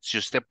pueda. Si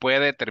usted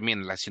puede,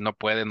 termínela. Si no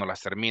puede, no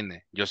las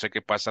termine. Yo sé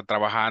que pasa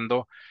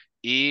trabajando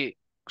y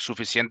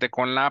suficiente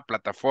con la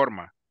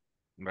plataforma,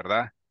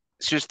 ¿verdad?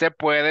 Si usted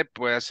puede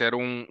hacer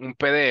un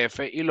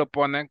PDF y lo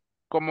pone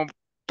como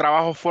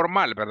trabajo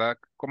formal, ¿verdad?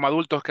 Como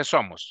adultos que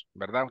somos,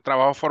 ¿verdad? Un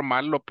trabajo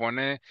formal lo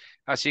pone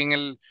así en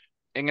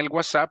el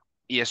WhatsApp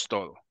y es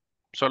todo.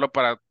 Solo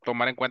para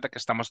tomar en cuenta que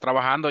estamos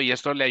trabajando y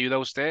esto le ayuda a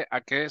usted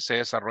a que se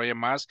desarrolle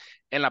más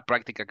en la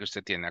práctica que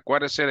usted tiene.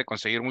 Acuérdese de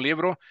conseguir un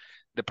libro,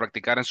 de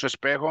practicar en su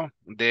espejo,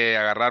 de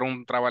agarrar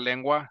un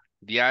trabalengua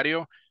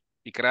diario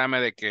y créame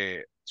de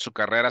que su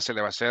carrera se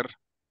le va a hacer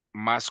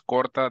más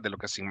corta de lo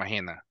que se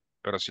imagina.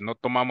 Pero si no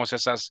tomamos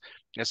esas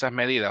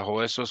medidas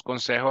o esos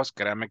consejos,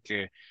 créame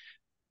que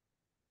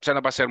se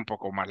nos va a hacer un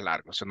poco más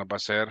largo, se nos va a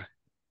hacer,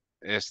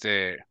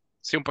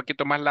 sí, un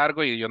poquito más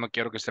largo y yo no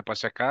quiero que usted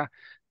pase acá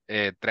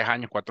 3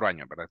 años, 4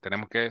 años, ¿verdad?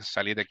 Tenemos que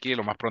salir de aquí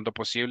lo más pronto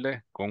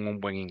posible con un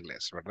buen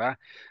inglés, ¿verdad?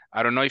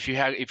 I don't know if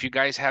you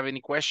guys have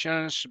any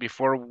questions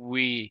before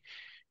we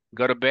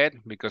go to bed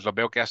because los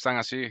veo que ya están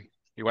así,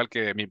 igual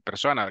que mi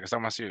persona, que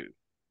estamos así.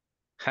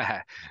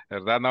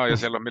 ¿Verdad? No, yo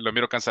sé, lo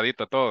miro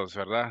cansadito a todos,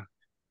 ¿verdad?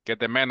 Qué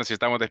de menos si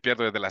estamos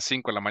despiertos desde las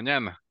 5 de la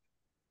mañana,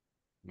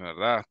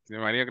 ¿verdad? Me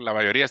imagino que la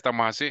mayoría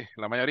estamos así,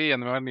 la mayoría,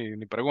 no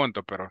ni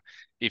pregunto, pero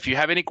if you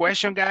have any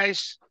question,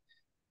 guys,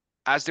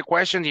 ask the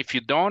question. If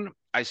you don't,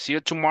 I see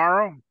you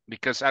tomorrow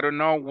because I don't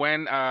know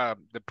when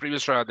the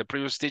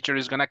previous teacher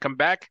is gonna come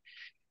back.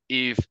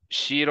 If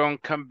she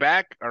don't come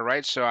back, all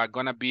right, so I'm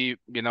gonna be,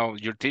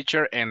 your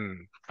teacher,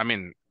 and I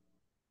mean,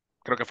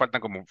 creo que faltan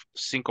como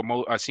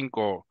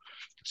cinco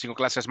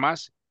clases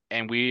más,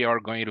 and we are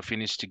going to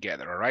finish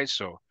together, all right?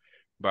 So,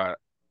 but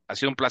ha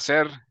sido un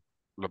placer.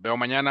 Los veo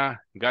mañana.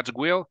 God's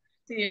will.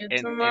 See you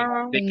And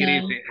tomorrow. take it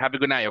easy. Have a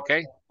good night,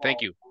 okay?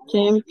 Thank you.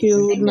 Thank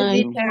you. Good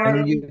night.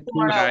 Thank you.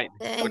 Good night.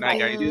 Good night,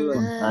 guys.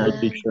 Night,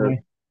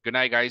 teacher. Good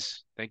night,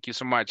 guys. Thank you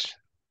so much.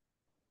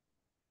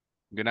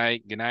 Good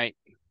night. Good night.